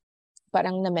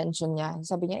 parang na-mention niya,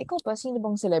 sabi niya, ikaw pa, sino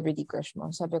bang celebrity crush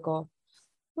mo? Sabi ko,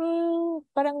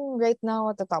 parang right now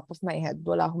at the top of my head,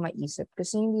 wala akong maisip.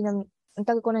 Kasi ang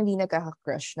tagal ko na hindi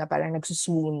nagkaka-crush na parang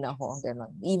nagsuswoon ako,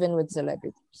 gano'n, even with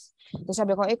celebrities. So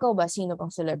sabi ko, ikaw ba, sino pang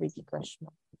celebrity crush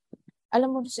mo?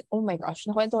 Alam mo, oh my gosh,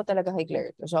 nakwento ko talaga kay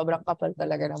Claire to. Sobrang kapal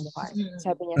talaga ng mukha niya.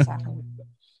 Sabi niya sa akin.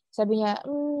 Sabi niya,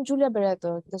 Julia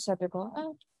Barreto. Tapos sabi ko,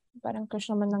 parang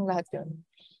crush naman ng lahat yun.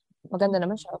 Maganda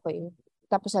naman siya, okay.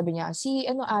 Tapos sabi niya, si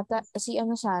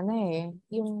sana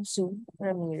yung Sue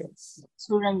Ramirez.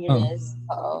 Sue Ramirez.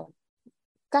 Oo.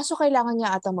 Kaso kailangan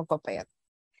niya ata magpapayat.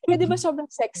 Kaya di ba sobrang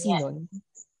sexy nun?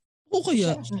 O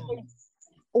kaya?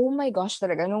 Oh my gosh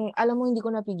talaga. Nung alam mo hindi ko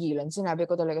napigilan, sinabi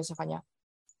ko talaga sa kanya,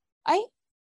 ay,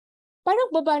 parang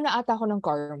baba na ata ako ng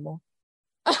car mo.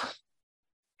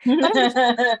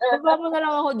 Parang baba mo na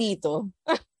lang ako dito.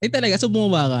 Talaga, so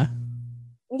bumaba ka?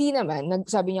 Hindi naman.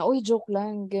 Sabi niya, joke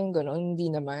lang. Gano'n.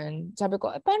 Hindi naman. Sabi ko,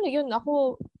 paano yun?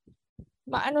 Ako,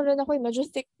 maano rin ako, medyo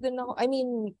thick din ako. I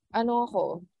mean,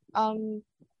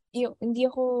 hindi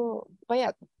ako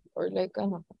payat. Or like,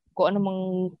 kung ano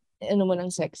mo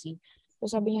ng sexy. So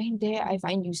sabi niya, hindi, I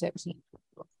find you sexy.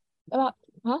 Huh?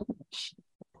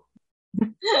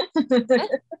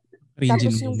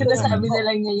 Tapos yung sinasabi na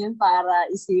lang niya yun para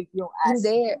isave yung ass.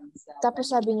 Hindi. Tapos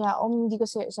sabi niya, hindi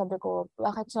kasi, sabi ko,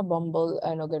 bakit sa Bumble,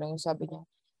 gano'n, sabi niya,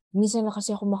 minsan na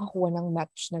kasi ako makakuha ng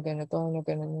match na ganito, na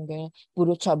gano'n.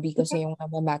 Puro chubby kasi yung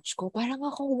match ko. Parang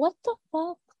ako, what the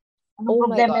fuck? Anong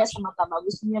problema sa mata ba?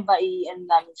 Gusto niya ba i-end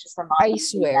namin siya sa mga I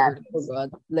swear to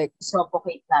God. Like,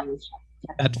 suffocate namin siya.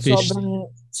 Catfish.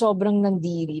 Sobrang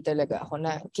nandiri talaga ako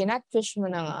na kinatfish mo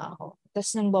na nga ako.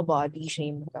 Tapos nang babody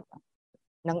shame ka pa.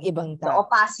 Ng ibang tao. The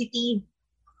opacity.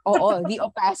 Oo, the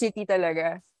opacity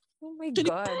talaga. Oh my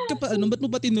God. Ba't mo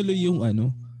ba tinuloy yung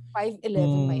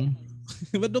 5'11" may.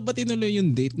 Ba't mo ba tinuloy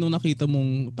yung date nung nakita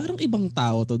mong parang ibang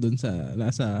tao to dun sa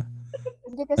nasa...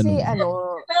 Hindi kasi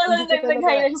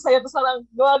nag-high na siya sa'yo, tapos parang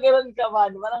gumagano'n ka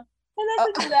man. Parang, nasa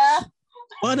sila.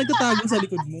 Baka nagtatago sa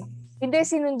likod mo. Hindi,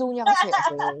 sinundo niya kasi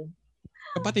ako.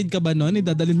 Kapatid ka ba nun?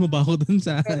 Dadalhin mo ba ako dun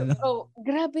sa...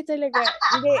 Grabe talaga.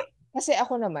 Hindi, kasi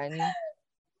ako naman,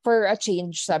 for a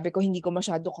change, sabi ko, hindi ko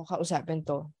masyado kakausapin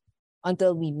to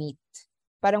until we meet.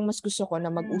 Parang mas gusto ko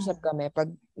na mag-usap kami pag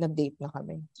nag-date na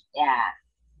kami. Yeah.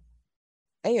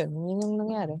 Ayun, yun yung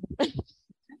nangyari.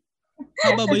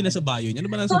 Haba ba yung nasa bio niya? Ano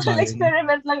ba nasa bio niya? Social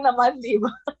experiment lang naman, di ba?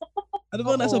 Ano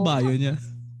ba nasa bio niya?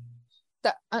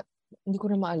 Hindi ko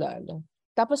na maalala.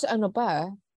 Tapos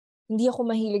hindi ako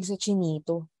mahilig sa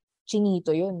chinito.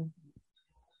 Chinito yun.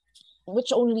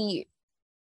 Which only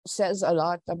says a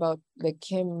lot about like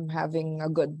him having a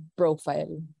good profile.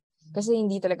 Kasi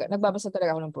hindi talaga, nagbabasa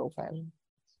talaga ako ng profile.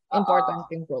 Important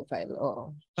yung profile,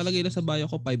 oo. Palagay na sa bio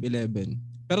ko 5'11".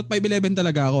 Pero 5'11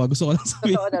 talaga ako. Gusto ko lang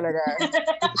sabihin. Totoo talaga.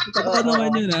 Totoo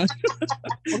naman yun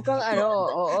Huwag kang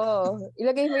oo.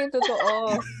 Ilagay mo yung totoo.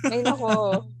 Ngayon ako,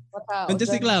 matao.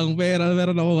 Fantastic lang. Pero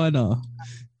meron ako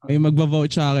may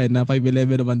magba-vouch sa akin na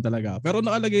 5'11 naman talaga. Pero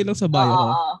nakalagay lang sa bio ko.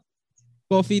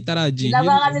 Coffee, tara, G.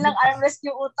 Ginawa nilang armrest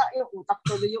yung utak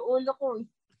tuloy yung ulo ko.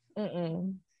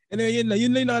 Anyway, yun lang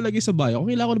yung nakalagay sa bio. Kung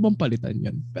kailangan ko na bang palitan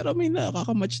yun. Pero may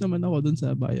nakaka-match naman ako dun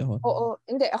sa bio ko. Oo.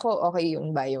 Hindi, ako okay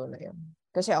yung bio na yun.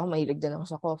 Kasi ako mahilig din ako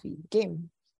sa coffee.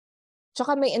 Game.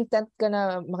 Tsaka may intent ka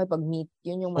na makipag-meet.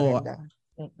 Yun yung maganda.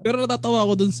 Pero natatawa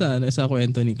ako dun sa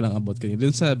kwento ni Klang about kanina.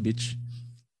 Dun sa beach.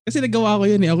 Kasi nagawa ko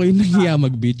yun eh. Ako yung nahiya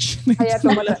mag-beach.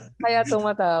 Kaya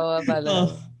tumatawa pala.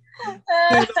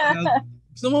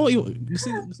 Gusto mo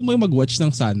yung mag-watch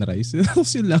ng sunrise.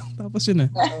 Tapos yun lang. Tapos yun na.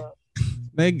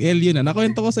 Nag-L yun na.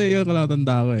 Nakwento ko sa iyo kung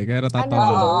natanda ko eh. Kaya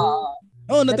natatawa.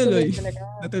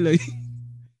 Natuloy.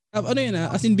 Ano yun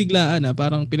as in biglaan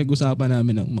parang pinag-usapan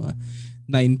namin ng mga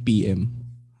 9 p.m.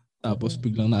 Tapos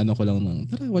biglang naano ko lang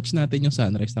tara watch natin yung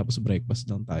sunrise tapos breakfast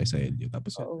lang tayo sa LU.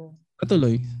 Tapos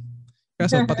natuloy.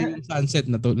 Kasi pati yung sunset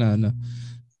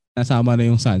nasama na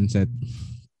yung sunset.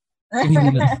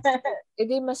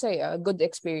 Hindi masaya. Good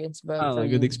experience ba?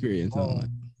 Good experience.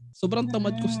 Sobrang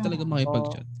tamad ko talaga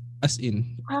makipag-chat. As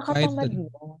in. Kahit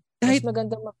mas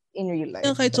maganda in real life.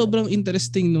 Kahit sobrang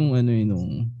interesting nung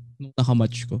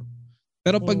nakamatch ko.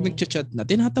 Pero pag nagchat na,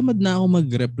 tinatamad na ako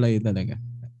mag-reply talaga.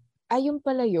 Ayun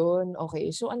pala yun. Okay.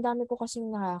 So, ang dami ko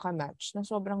kasing nakaka-match na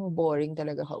sobrang boring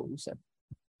talaga kausap.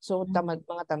 So, mga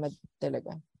tamad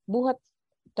talaga. Buhat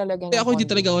talaga. Kaya ako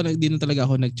hindi na talaga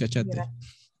ako nagchat-chat eh.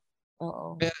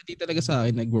 Oo. Kaya di talaga sa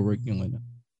akin nag-work yung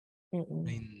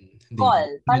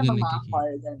Call. Paano mga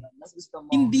call? Mas gusto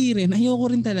mo? Hindi rin. Ayoko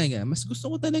rin talaga. Mas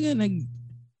gusto ko talaga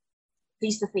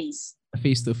face-to-face.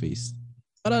 Face-to-face.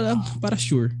 Para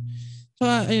sure.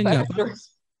 Saka, ayun nga.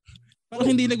 Parang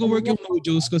hindi nag-work yung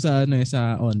mojos ko sa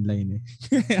online eh.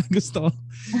 Kaya gusto ko.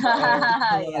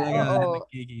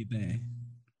 Nagkikita eh.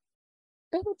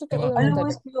 Pero totoo alam mo,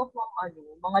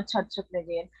 mga chat-chat na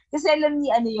ganyan. Kasi alam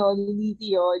ni ni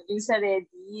yun, yung sa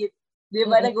Reddit. Di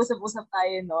ba, nag-usap-usap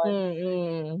tayo noon.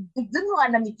 Doon mo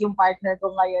nga na-meet yung partner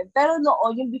ko ngayon. Pero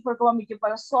noon, yung before ko ma-meet yung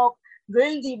parang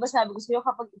girl, di ba sabi ko sa'yo,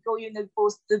 kapag ikaw yung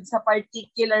nag-post dun sa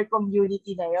particular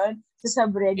community na yun, sa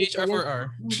Reddit.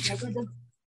 HR4R.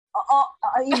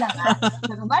 Yun na nga.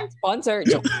 Sponsor.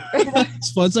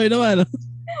 Sponsor naman.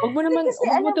 Huwag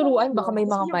mo turuan. Baka may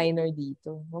mga minor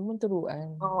dito. Huwag mo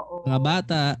turuan. Mga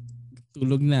bata,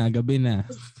 tulog na, gabi na.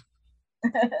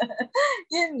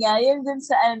 Yun dun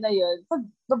sa yun. Pag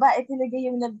babae talaga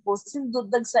yung nag-post, kasi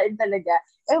dagsain talaga.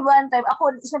 One time,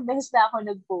 isang beses na ako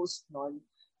nag-post nun.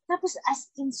 Tapos as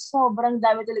in, sobrang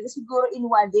dami talaga. Siguro in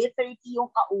one day, 30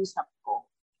 yung kausap ko.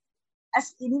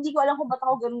 As in, hindi ko alam kung ba't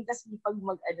ako ganun kasi pag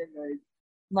mag-chat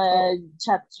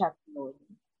nun.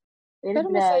 Pero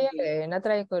masaya eh.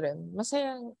 Na-try ko rin.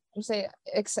 Masaya.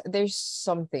 There's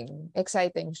something.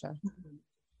 Exciting siya.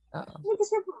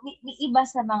 Kasi may iba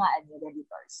sa mga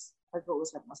Redditors.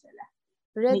 Pag-uusap mo sila.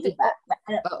 Reddit?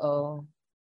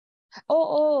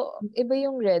 Oo. Iba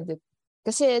yung Reddit.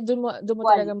 Kasi doon mo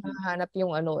talaga mahanap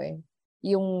yung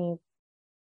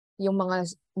yung mga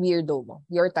weirdo mo.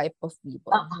 Your type of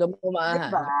people. Doon mo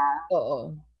mahanap. Diba?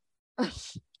 Oo.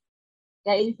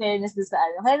 Kaya in fairness doon sa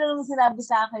kaya nung sinabi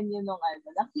sa akin yun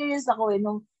na-curious ako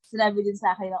nung sinabi din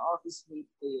sa akin ng office mate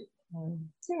ko yun.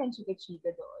 Kasi yung chika-chika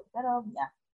doon. Pero,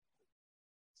 yeah.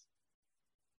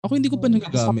 Ako hindi ko pa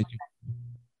nagagamit yun.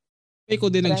 Ikaw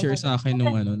din nag-share sa akin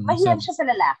nung mahirap siya sa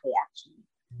lalaki, actually.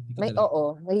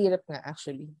 Mahirap nga,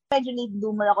 actually. Medyo late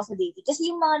bloomer ako sa dating.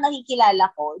 Kasi yung mga nakikilala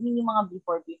ko, yung mga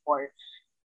before,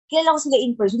 kilala ko sila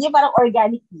in person. Yung parang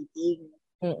organic meeting.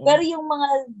 Pero yung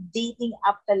mga dating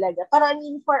app talaga, parang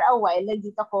for a while,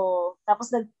 nag-date ako, tapos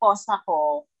nag-pause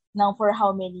ako for how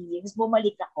many years,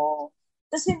 bumalik ako.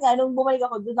 Tapos yun nga, nung bumalik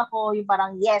ako, dun ako yung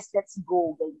parang, yes, let's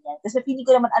go, ganyan. Kasi feeling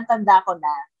ko naman, ang tanda ko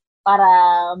na, para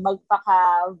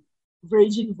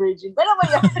magpaka-virgin. Pero ba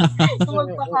yun?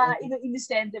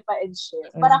 Magpaka-inosente pa and shit.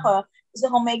 Para ko,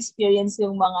 gusto kong ma-experience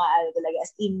yung mga, talaga,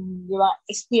 as in, yung mga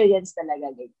experience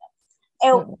talaga, ganyan.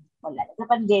 Wala,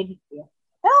 nagka-pandemic yun.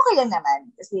 Pero okay lang naman.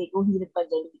 Kasi kung hindi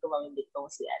nag-pandemic, hindi ko mamimit ko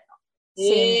si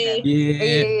Same.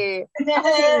 Yeah.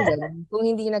 Kung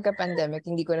hindi nagka-pandemic,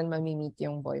 hindi ko rin mamimit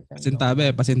yung boyfriend.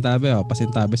 Pasintabi.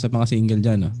 Pasintabi sa mga single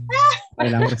dyan.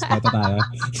 Kailangan respeto tayo.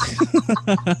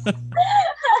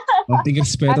 Konting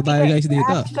respeto tayo guys dito.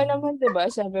 Happy ka naman, diba?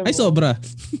 Sabi mo. Ay, sobra.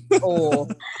 Oo.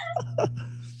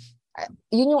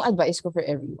 Yun yung advice ko for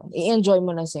everyone. I-enjoy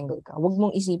mo na single ka. Huwag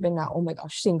mong isipin na, oh my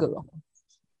gosh, single ako.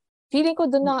 Feeling ko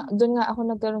doon nga ako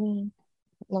nagkaroon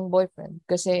ng boyfriend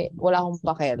kasi wala akong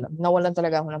pakialam. Nawalan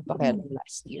talaga ako ng pakialam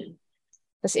last year.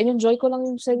 Tapos in-enjoy ko lang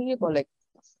yung sarili ko. Like,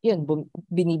 yun,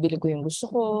 binibili ko yung gusto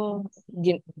ko.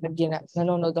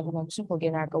 Nanonood ako ng gusto ko.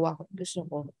 Ginagawa ko yung gusto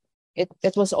ko.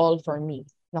 It was all for me.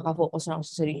 Nakafocus na ako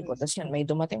sa sarili ko. Tapos yun, may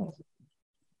dumating.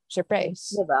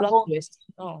 Surprise. Diba? Plot twist.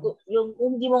 Oh.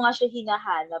 Kung hindi mo nga siya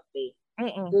hinahanap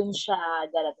dun siya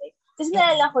darating. Kasi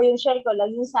naalala ko, yung share ko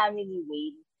lang, yung sa amin ni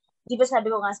Wayne. Di ba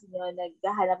sabi ko nga sa inyo,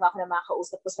 naghahanap ako ng mga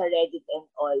kausap ko sa Reddit and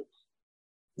all.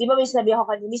 Di ba may sinabi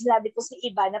ko sa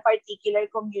iba na particular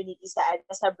community sa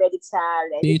Reddit sa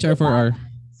Reddit. HR4R.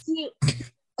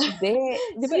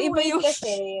 Di ba iba yung...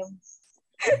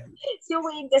 Si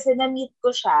Wayne kasi na-meet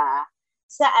ko siya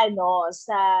sa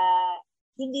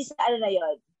hindi sa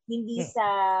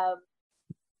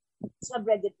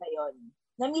Reddit na yon.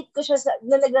 Na-meet ko siya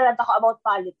na nagrarant ako about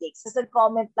politics. So,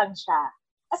 nag-comment lang siya.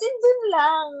 As in, dun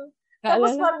lang.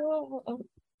 Tapos parang,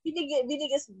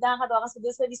 nakakatawa kasi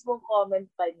dun sa mismong comment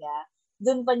pa niya,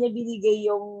 dun pa niya binigay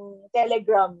yung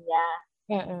Telegram niya.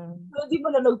 So, di mo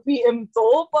na nag-PM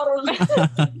to? Parang,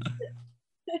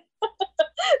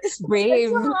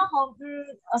 brave.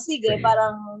 Sige,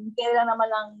 parang kailan naman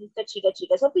lang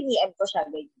kachika-chika. So, piniem ko siya.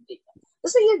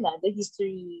 So, yun na, the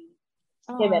history.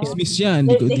 Chismis yan.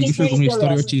 Hindi ko sure kung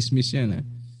history or chismis yan.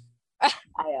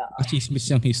 Chismis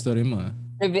yung history mo.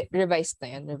 Revised na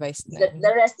yan. The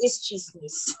rest is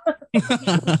chismis.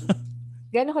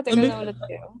 Gano'n katagal na ulit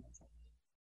kayo?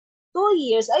 2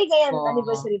 years. Ay, ngayon,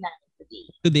 anniversary na.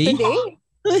 Today?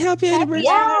 Oh, happy anniversary.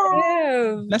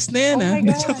 Yeah. Last na yan, oh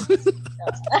my God.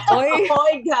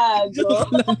 Oy, gago.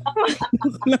 Joke lang.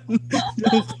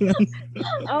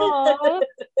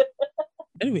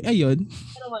 Anyway, ayun.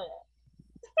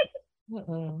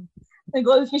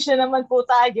 Nag-goldfish na naman po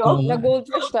tayo.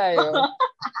 Nag-goldfish tayo.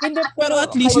 Pero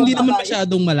at least hindi naman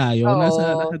masyadong malayo.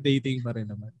 Nasa dating pa rin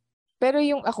naman. Pero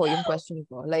yung question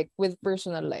ko, like with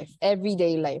personal life,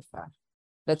 everyday life,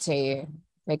 let's say,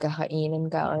 may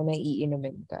kakainan ka or may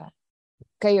iinumin ka.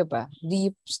 Kayo ba? Do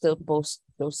you still post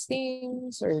those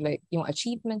things or like yung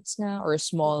achievements na or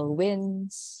small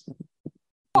wins?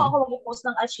 Ako mag-post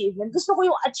ng achievement. Gusto ko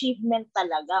yung achievement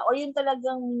talaga or yung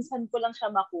talagang minsan ko lang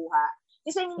siya makuha.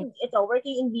 Kasi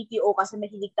working in BPO kasi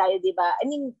mahilig tayo, di ba? I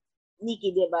mean,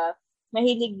 Nikki, di ba?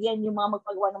 Mahilig yan yung mga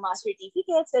magpagawa ng mga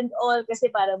certificates and all kasi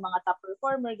para mga top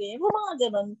performer, ganyan. Yung mga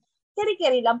ganon,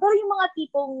 carry lang. Pero yung mga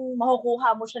tipong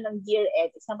makukuha mo siya ng year-end,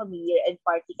 example, year-end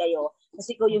party kayo,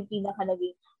 kasi ko yung pinaka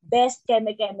naging best keme,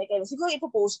 siguro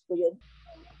ipopost ko yun.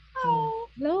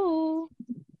 Hello!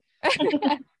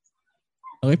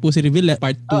 Okay, pussy reveal,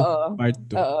 part 2. Part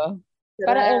 2. Oo.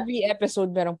 Para every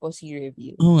episode merong pussy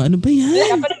reveal. Oh, ano ba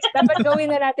yan? Dapat gawin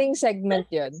na natin segment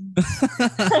yun.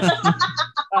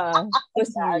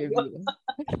 Pussy reveal.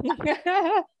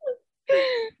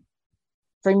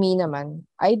 For me naman,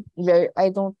 I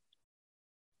don't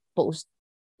post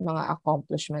mga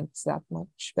accomplishments that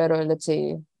much. Pero let's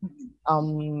say,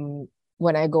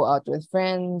 when I go out with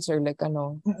friends or like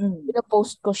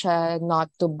pinapost ko siya not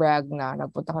to brag na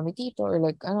nagpunta kami dito or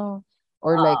like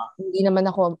or like hindi naman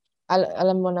ako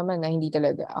alam mo naman na hindi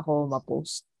talaga ako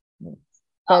ma-post.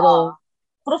 Pero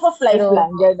proof of life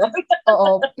lang gano'n.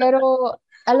 Oo, pero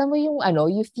alam mo yung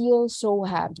you feel so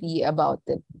happy about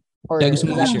it or gusto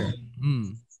mo i-share.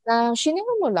 Na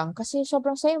shinare mo lang kasi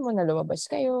sobrang saya mo na lumabas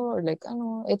kayo or like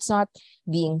it's not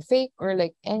being fake or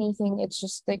like anything, it's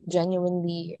just like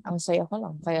genuinely ang saya ko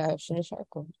lang kaya sinishare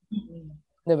ko.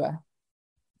 Diba?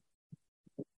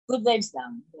 Good vibes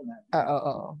lang. Diba?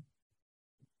 Oo.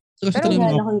 Pero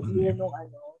naalala ko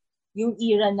yung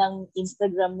era ng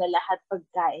Instagram na lahat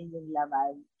pagkain yung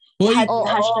laman. Lahat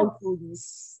hashtag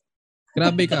foodies.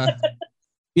 Grabe ka.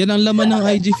 Yan ang laman ng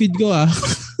IG feed ko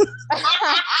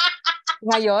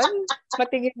Ngayon,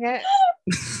 patingin nga.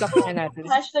 Stop na natin.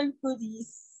 Hashtag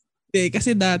foodies.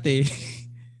 Kasi dati,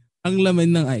 ang laman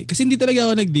ng kasi hindi talaga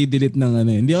ako nagdi-delete ng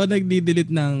hindi ako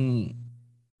nagdi-delete ng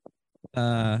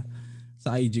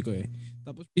sa IG ko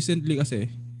Tapos recently kasi,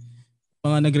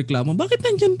 mga nagreklamo, bakit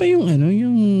nandyan pa yung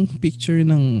yung picture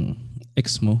ng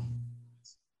ex mo?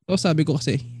 So sabi ko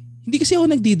kasi, hindi kasi ako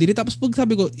nagdi-delete. Tapos pag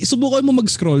sabi ko, isubukan mo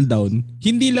mag-scroll down.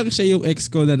 Hindi lang siya yung ex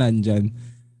ko na nandyan.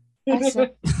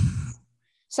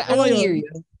 Sa anong year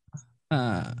yun?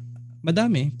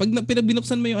 Madami. Pag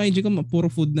binuksan mo yung IG ko,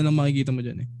 puro food na lang makikita mo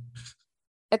dyan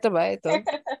Ito ba? Ito?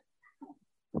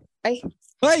 Ay!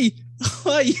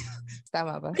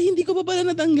 Tama ba? Ay, hindi ko pa pala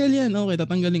natanggal yan. Okay,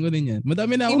 tatanggalin ko din yan.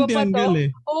 Madami na akong tinanggal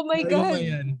Oh my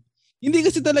God! Hindi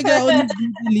kasi talaga ako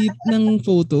nag-delete ng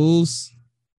photos.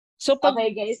 So,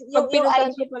 okay guys, yung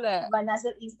IG ko pala,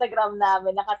 nasa Instagram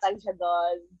namin, nakatag siya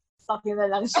doon. Stalking na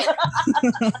lang siya.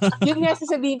 Yun nga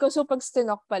sasabihin ko, so pag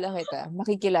stinok pala kita,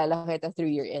 makikilala kita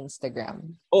through your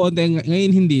Instagram. Oo,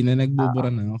 ngayon hindi na, nagbubura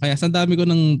na ako. Kaya sa dami ko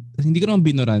hindi ko naman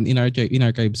binuran,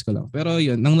 in-archives ko lang. Pero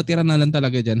yun, nang natira na lang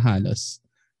talaga dyan halos.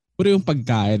 Puro yung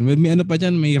pagkain. May pa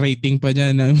dyan, may rating pa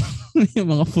dyan ng yung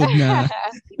mga food na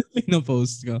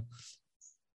pinopost ko.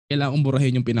 Kailangan kong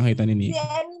burahin yung pinakita ni Nick.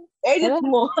 Edit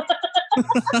mo.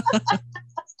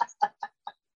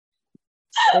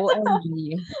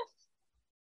 OMG.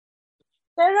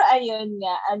 Pero ayun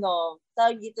nga,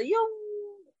 tawag dito, yung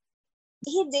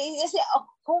hindi, kasi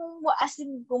kung as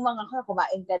in, kung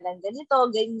kumain ka ng ganito,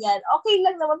 ganyan, okay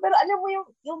lang naman. Pero alam mo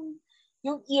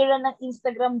yung era ng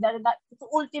Instagram dahil na ito,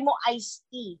 ultimo iced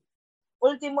tea.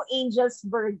 Ultimo Angel's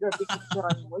Burger,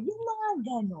 picturean mo. Yung mga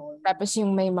ganon. Tapos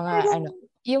yung may mga,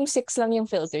 yung 6 lang yung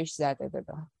filters dati,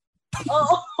 diba?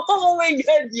 Oh my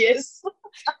God, yes.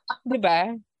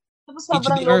 Diba? Tapos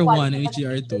sobrang HDR1, low quality.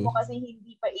 HDR2. Kasi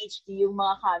hindi pa HD yung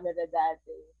mga camera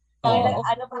dati. Oo.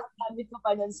 Pa gamit ko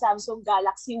pa nun, Samsung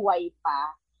Galaxy Y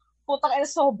pa. Putang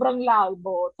sobrang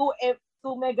labo. 2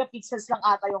 megapixels lang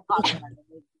ata yung camera.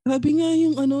 Grabe nga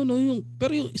yung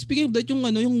pero yung, speaking of that,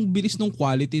 yung bilis ng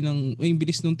quality yung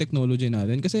bilis ng technology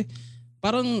natin. Kasi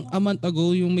parang a month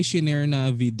ago, yung may shinare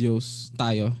na videos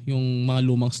tayo, yung mga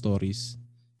lumang stories.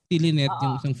 Tilinet,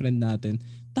 yung isang friend natin.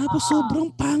 Tapos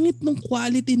sobrang pangit ng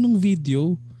quality ng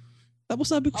video. Tapos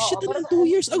sabi ko, shit,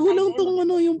 2 years ago lang tong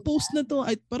yung post na to.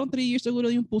 Ay, parang 3 years ago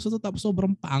lang yung post na to. Tapos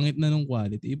sobrang pangit na ng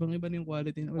quality. Ibang-iba na yung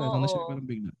quality. Wala lang na-share ko lang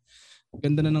bigla.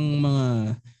 Ganda na ng mga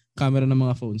camera ng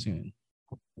mga phones ngayon.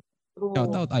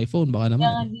 Shout out iPhone, baka naman.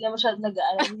 Kaya hindi naman siya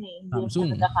nag-aalam hindi Samsung.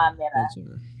 naman nagka-camera.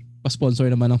 Pa-sponsor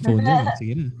naman ng phone niya.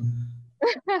 Sige na.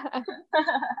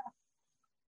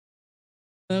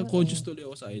 Conscious tuloy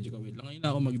ako sa IG ko. Wait lang, ngayon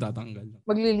ako magtatanggal.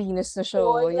 Maglilinis na siya.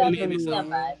 Maglilinis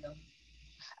naman.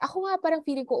 Ako nga parang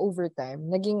feeling ko overtime,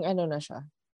 naging na siya.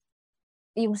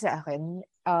 Yung sa akin,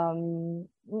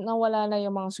 nawala na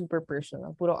yung mga super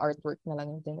personal. Puro artwork na lang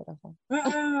yung tinira ko.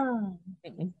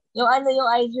 Yung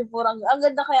IG purang, ang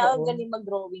ganda kaya, ang galing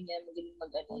mag-drawing yan, magaling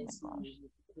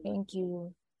Thank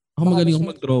you. Ako magaling ako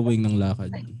mag-drawing ng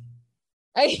lakad.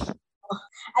 Ay!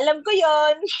 Alam ko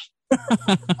yon.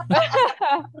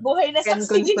 Buhay na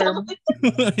saksi din ako.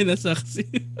 Buhay na saksi.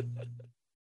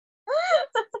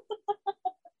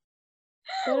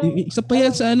 Isa pa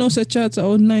yan sa chat, sa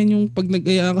online, yung pag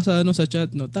nag-aya ka sa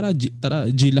chat, no, tara G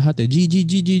lahat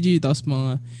G, tapos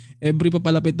mga every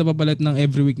papalit ng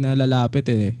every week na lalapit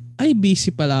ay busy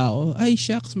pala ako, ay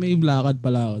shucks, may lakad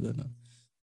pala ako doon.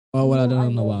 Wala na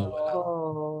lang nawawala.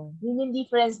 Yun yung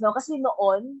difference, no? Kasi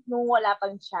noon, nung wala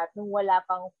pang chat, nung wala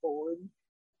pang phone,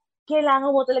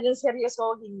 kailangan mo talagang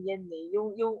seryosohin yan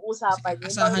yung usapan.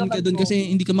 Asahan ka doon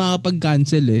kasi hindi ka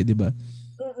makakapag-cancel di ba?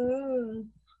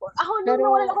 Ako, nung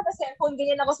nawalan ako ng cellphone,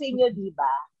 ganyan ako sa inyo, di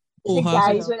ba? Kasi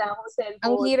guys, wala akong cellphone.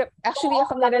 Ang hirap. Actually,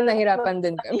 ako na rin nahirapan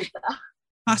din kami.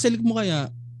 Hassle mo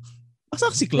kaya?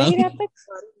 Pasaksik lang.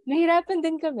 Nahirapan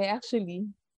din kami, actually.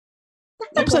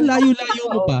 Tapos ang layo-layo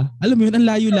mo pa. Alam mo yun, ang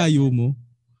layo-layo mo.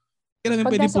 Kaya namin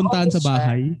pwede puntahan sa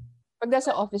bahay. Pag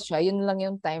nasa office siya, yun lang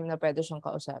yung time na pwede siyang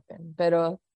kausapin.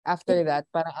 Pero after that,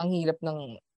 parang ang hirap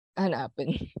ng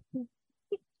hanapin.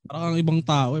 Parang ang ibang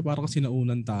tao parang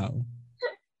sinaunang tao.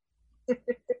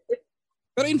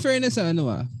 Pero in fairness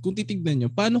kung titignan nyo,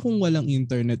 paano kung walang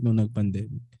internet nung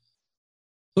nag-pandemic?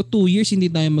 So 2 years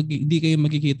hindi kayo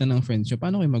magkikita ng friends nyo.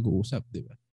 Paano kayo mag-uusap, di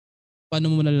ba?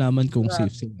 Paano mo nalalaman kung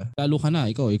safe sila? Lalo ka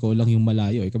na, ikaw lang yung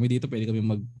malayo. Kami dito pwede kami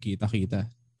magkita-kita.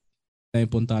 Tayo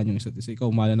puntahan yung isa't isa.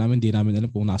 Ikaw, mala namin, di namin alam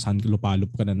kung nasaan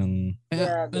lupalop ka na ng...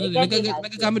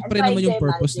 Nagagamit pa rin naman yung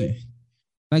purpose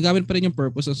Nagagamit pa rin yung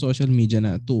purpose ng social media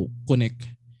na to connect.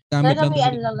 Pero may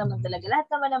lang naman talaga. Lahat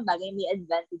naman ng bagay may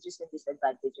advantages and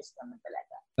disadvantages naman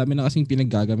talaga. Dami na kasing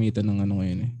pinaggagamitan ng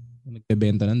ngayon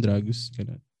Nagbebenta ng drugs.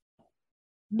 Ganun.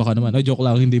 Baka naman, joke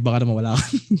lang, hindi, baka naman wala ka.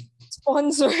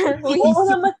 Sponsor.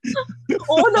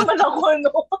 Oo naman ako,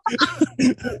 no?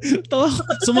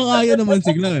 Sumang-ayon naman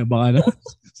sigla baka na.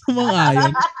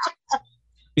 Sumang-ayon.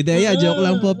 Pideya, joke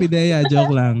lang po, Pideya,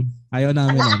 joke lang. Ayaw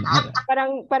namin yan.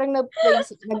 Parang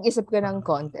nag-isip ka ng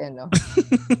konti, no?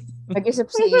 Nag-isip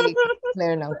si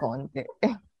Claire ng konti.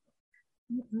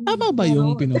 Tama ba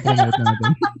yung pinopromote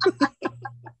natin?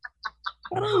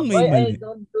 Parang may mali. I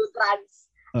don't do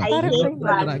drugs. I hate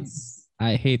drugs.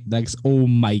 I hate drugs. Oh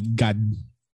my God.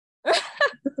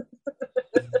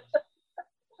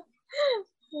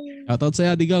 Shoutout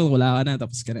sa'yo, Digang. Wala ka na.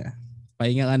 Tapos ka na.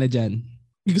 Pahinga ka na dyan.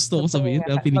 May gusto kong sabihin.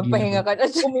 Magpahinga ka na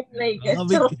dyan.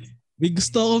 May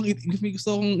gusto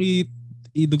kong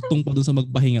idugtong pa dun sa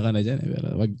magpahinga ka na dyan.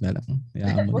 Pero wag na lang.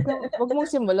 Wag mong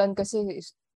simulan kasi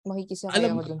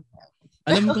makikisaya mo dun.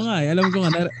 Alam ko nga.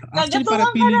 Actually, para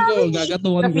feeling ko,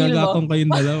 gagatong kayong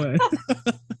dalawa.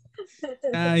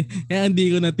 Kaya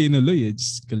hindi ko na tinuloy.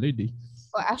 Just colored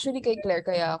Actually, kay Claire,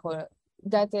 kaya ako,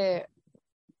 dati,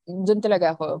 dun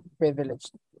talaga ako privileged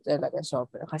talaga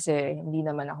sobra. Kasi hindi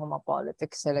naman ako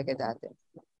ma-politics talaga dati.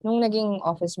 Nung naging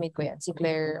office mate ko yan, si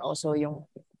Claire also yung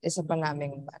isa pa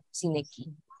naming si Nikki.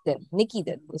 Nikki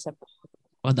din, isa pa.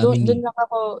 Daming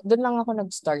Doon lang ako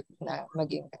nag-start na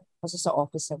maging, kasi sa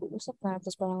office nag-uusap na,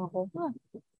 tapos parang ako,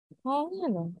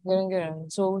 ganun.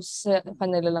 So, sa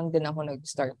kanila lang din ako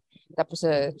nag-start. Tapos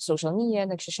sa social media,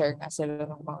 nag-share nga sila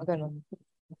ng mga ganun.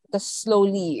 Tapos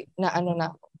slowly, na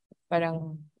ako,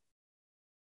 parang,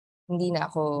 hindi na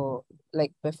ako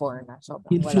like before na. So,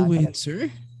 influencer?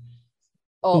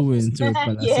 Influencer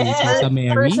pala. Yes. Si Tita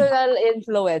Mary? Personal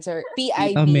influencer.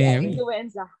 Tita PI. Mary?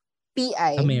 Influenza.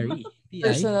 PI. Tita Mary?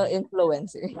 Personal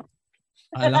influencer.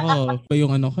 Kala ko, pa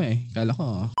yung ano ko eh. Kala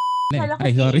ko,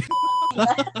 ay, sorry.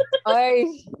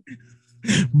 Ay.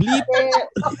 Bleep.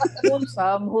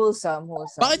 Wholesome.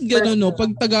 Bakit gano'n, no?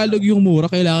 Pag Tagalog yung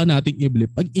mura, kailangan nating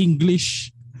i-bleep. Pag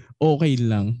English, okay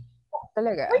lang.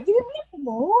 Talaga? Ay, i-bleep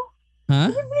mo?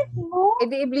 Ha? I-bleep mo? Eh,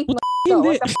 di i-bleep mo.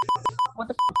 Hindi.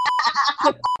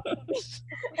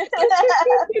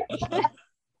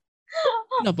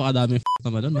 Napakadami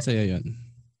naman doon. Masaya yun.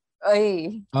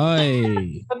 Ay.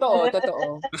 Totoo.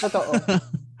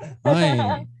 Ay.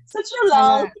 Such a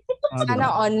love.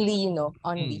 Sana only, no?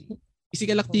 Only.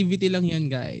 Physical activity lang yan,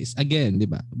 guys. Again, di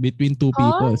ba? Between two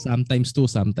people. Sometimes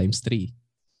two, sometimes three.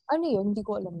 Ano yun? Hindi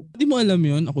ko alam. Hindi mo alam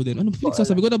yun? Ako din. Ano ba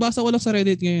sabi ko? Nabasa ko lang sa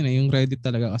Reddit ngayon eh. Yung Reddit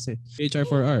talaga kasi.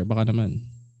 HR4R. Baka naman.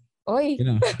 Oy.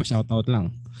 Yun na. Pa-shoutout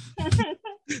lang.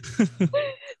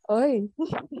 Oy.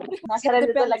 Nasa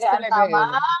Reddit talaga ang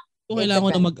tama. So, kailangan ko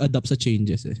na mag-adapt sa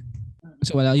changes eh.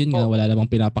 Kasi wala yun nga. Wala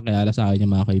namang pinapakilala sa akin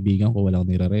yung mga kaibigan ko. Walang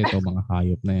nirareto. Mga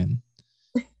hayop na yan.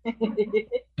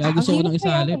 Kaya gusto ko nang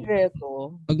isali.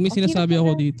 Pag may sinasabi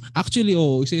ako dito. Actually,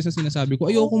 isa sinasabi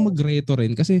ko. Ayoko magreto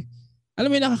rin. Kasi alam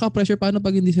mo yung nakaka-pressure paano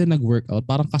pag hindi sila nag-workout?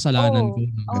 Parang kasalanan ko.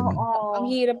 Ang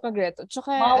hirap magreto.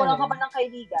 Tsaka, mawalan ka pa ng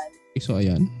kaibigan. So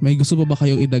ayan, may gusto pa ba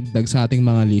kayong idagdag sa ating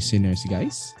mga listeners,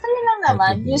 guys? Sali lang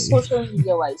naman, use social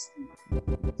media wisely.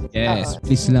 Yes,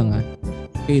 please lang ha.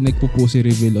 Okay, nagpo-pussy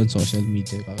reveal on social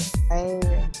media. Ay,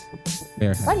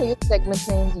 fair ha? paano yung segment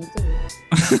na yun dito?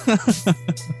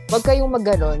 Huwag kayong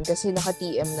mag-ganon kasi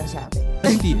naka-TM na sa amin.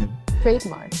 Anong TM?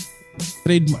 Trademark.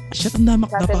 Shit, ang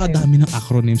napakadami ng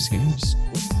acronyms ngayon.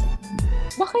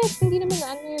 Bakit? Hindi naman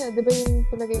ano yun. Di ba yung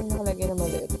talaga yung nakalagay na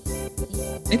maliit?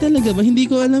 Eh talaga ba? Hindi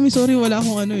ko alam. Sorry, wala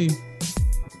akong ano eh.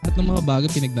 At ng mga bagay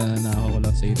pinagnanakaw ko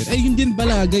lang sa internet. Ay, yun din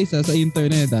pala guys sa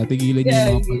internet ha. Tigilan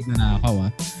yung mga pagnanakaw ha.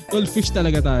 Goldfish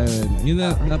talaga tayo. Yun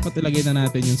na, dapat ilagay na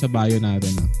natin yun sa bio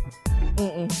natin.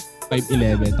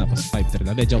 5'11 tapos 5'3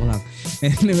 lang. Joke lang.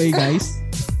 Anyway guys.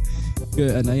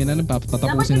 Yun na,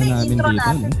 tatapusin na namin dito.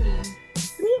 No?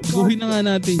 Guhin na nga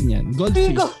natin yan.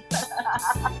 Goldfish.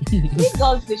 Three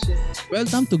goldfishes.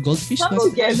 Welcome to Goldfish.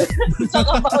 Come together. Talk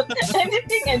about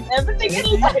anything and everything in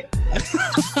life.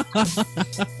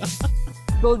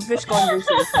 Goldfish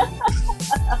conversation.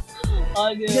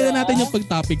 Ganda natin yung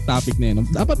pag-topic na yun.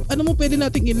 Dapat, pwede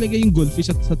natin ilagay yung goldfish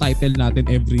sa title natin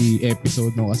every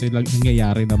episode, no? Kasi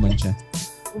nangyayari naman siya.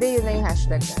 Hindi, yun na yung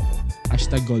hashtag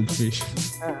natin. #goldfish.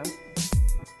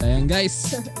 Ayan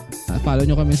guys, follow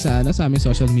nyo kami sa aming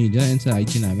social media and sa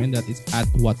IG namin. That is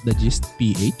 @whatthegistph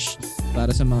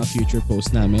para sa mga future posts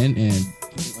namin and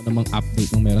kung anumang update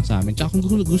nung meron sa amin. Tsaka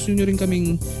kung gusto nyo rin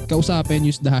kaming kausapin,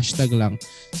 use the hashtag lang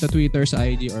sa Twitter, sa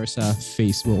IG, or sa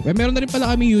Facebook. Eh, meron na rin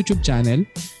pala kaming YouTube channel.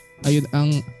 Ayun,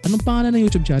 anong pangalan ng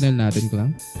YouTube channel natin ko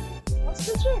lang? What's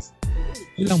the gist?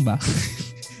 Yun lang ba?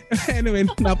 Anyway,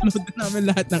 na-upload na namin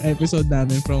lahat ng episode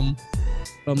namin from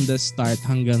the start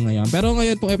hanggang ngayon. Pero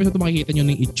ngayon pong episode makikita nyo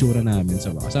ng itsura namin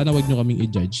sa baka. Sana wag nyo kaming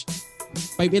i-judge.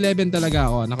 5'11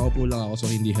 talaga ako. Nakaupo lang ako so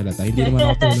hindi halata. Hindi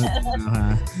naman ako tulad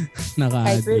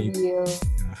Height reveal.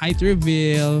 Height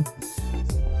reveal.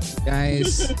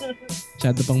 Guys,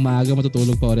 masyado pang maaga.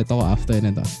 Matutulog pa ulit ako after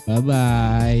nito.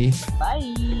 Bye-bye.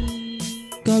 Bye.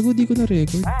 Gago, di ko na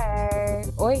record. Bye.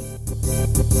 Oy.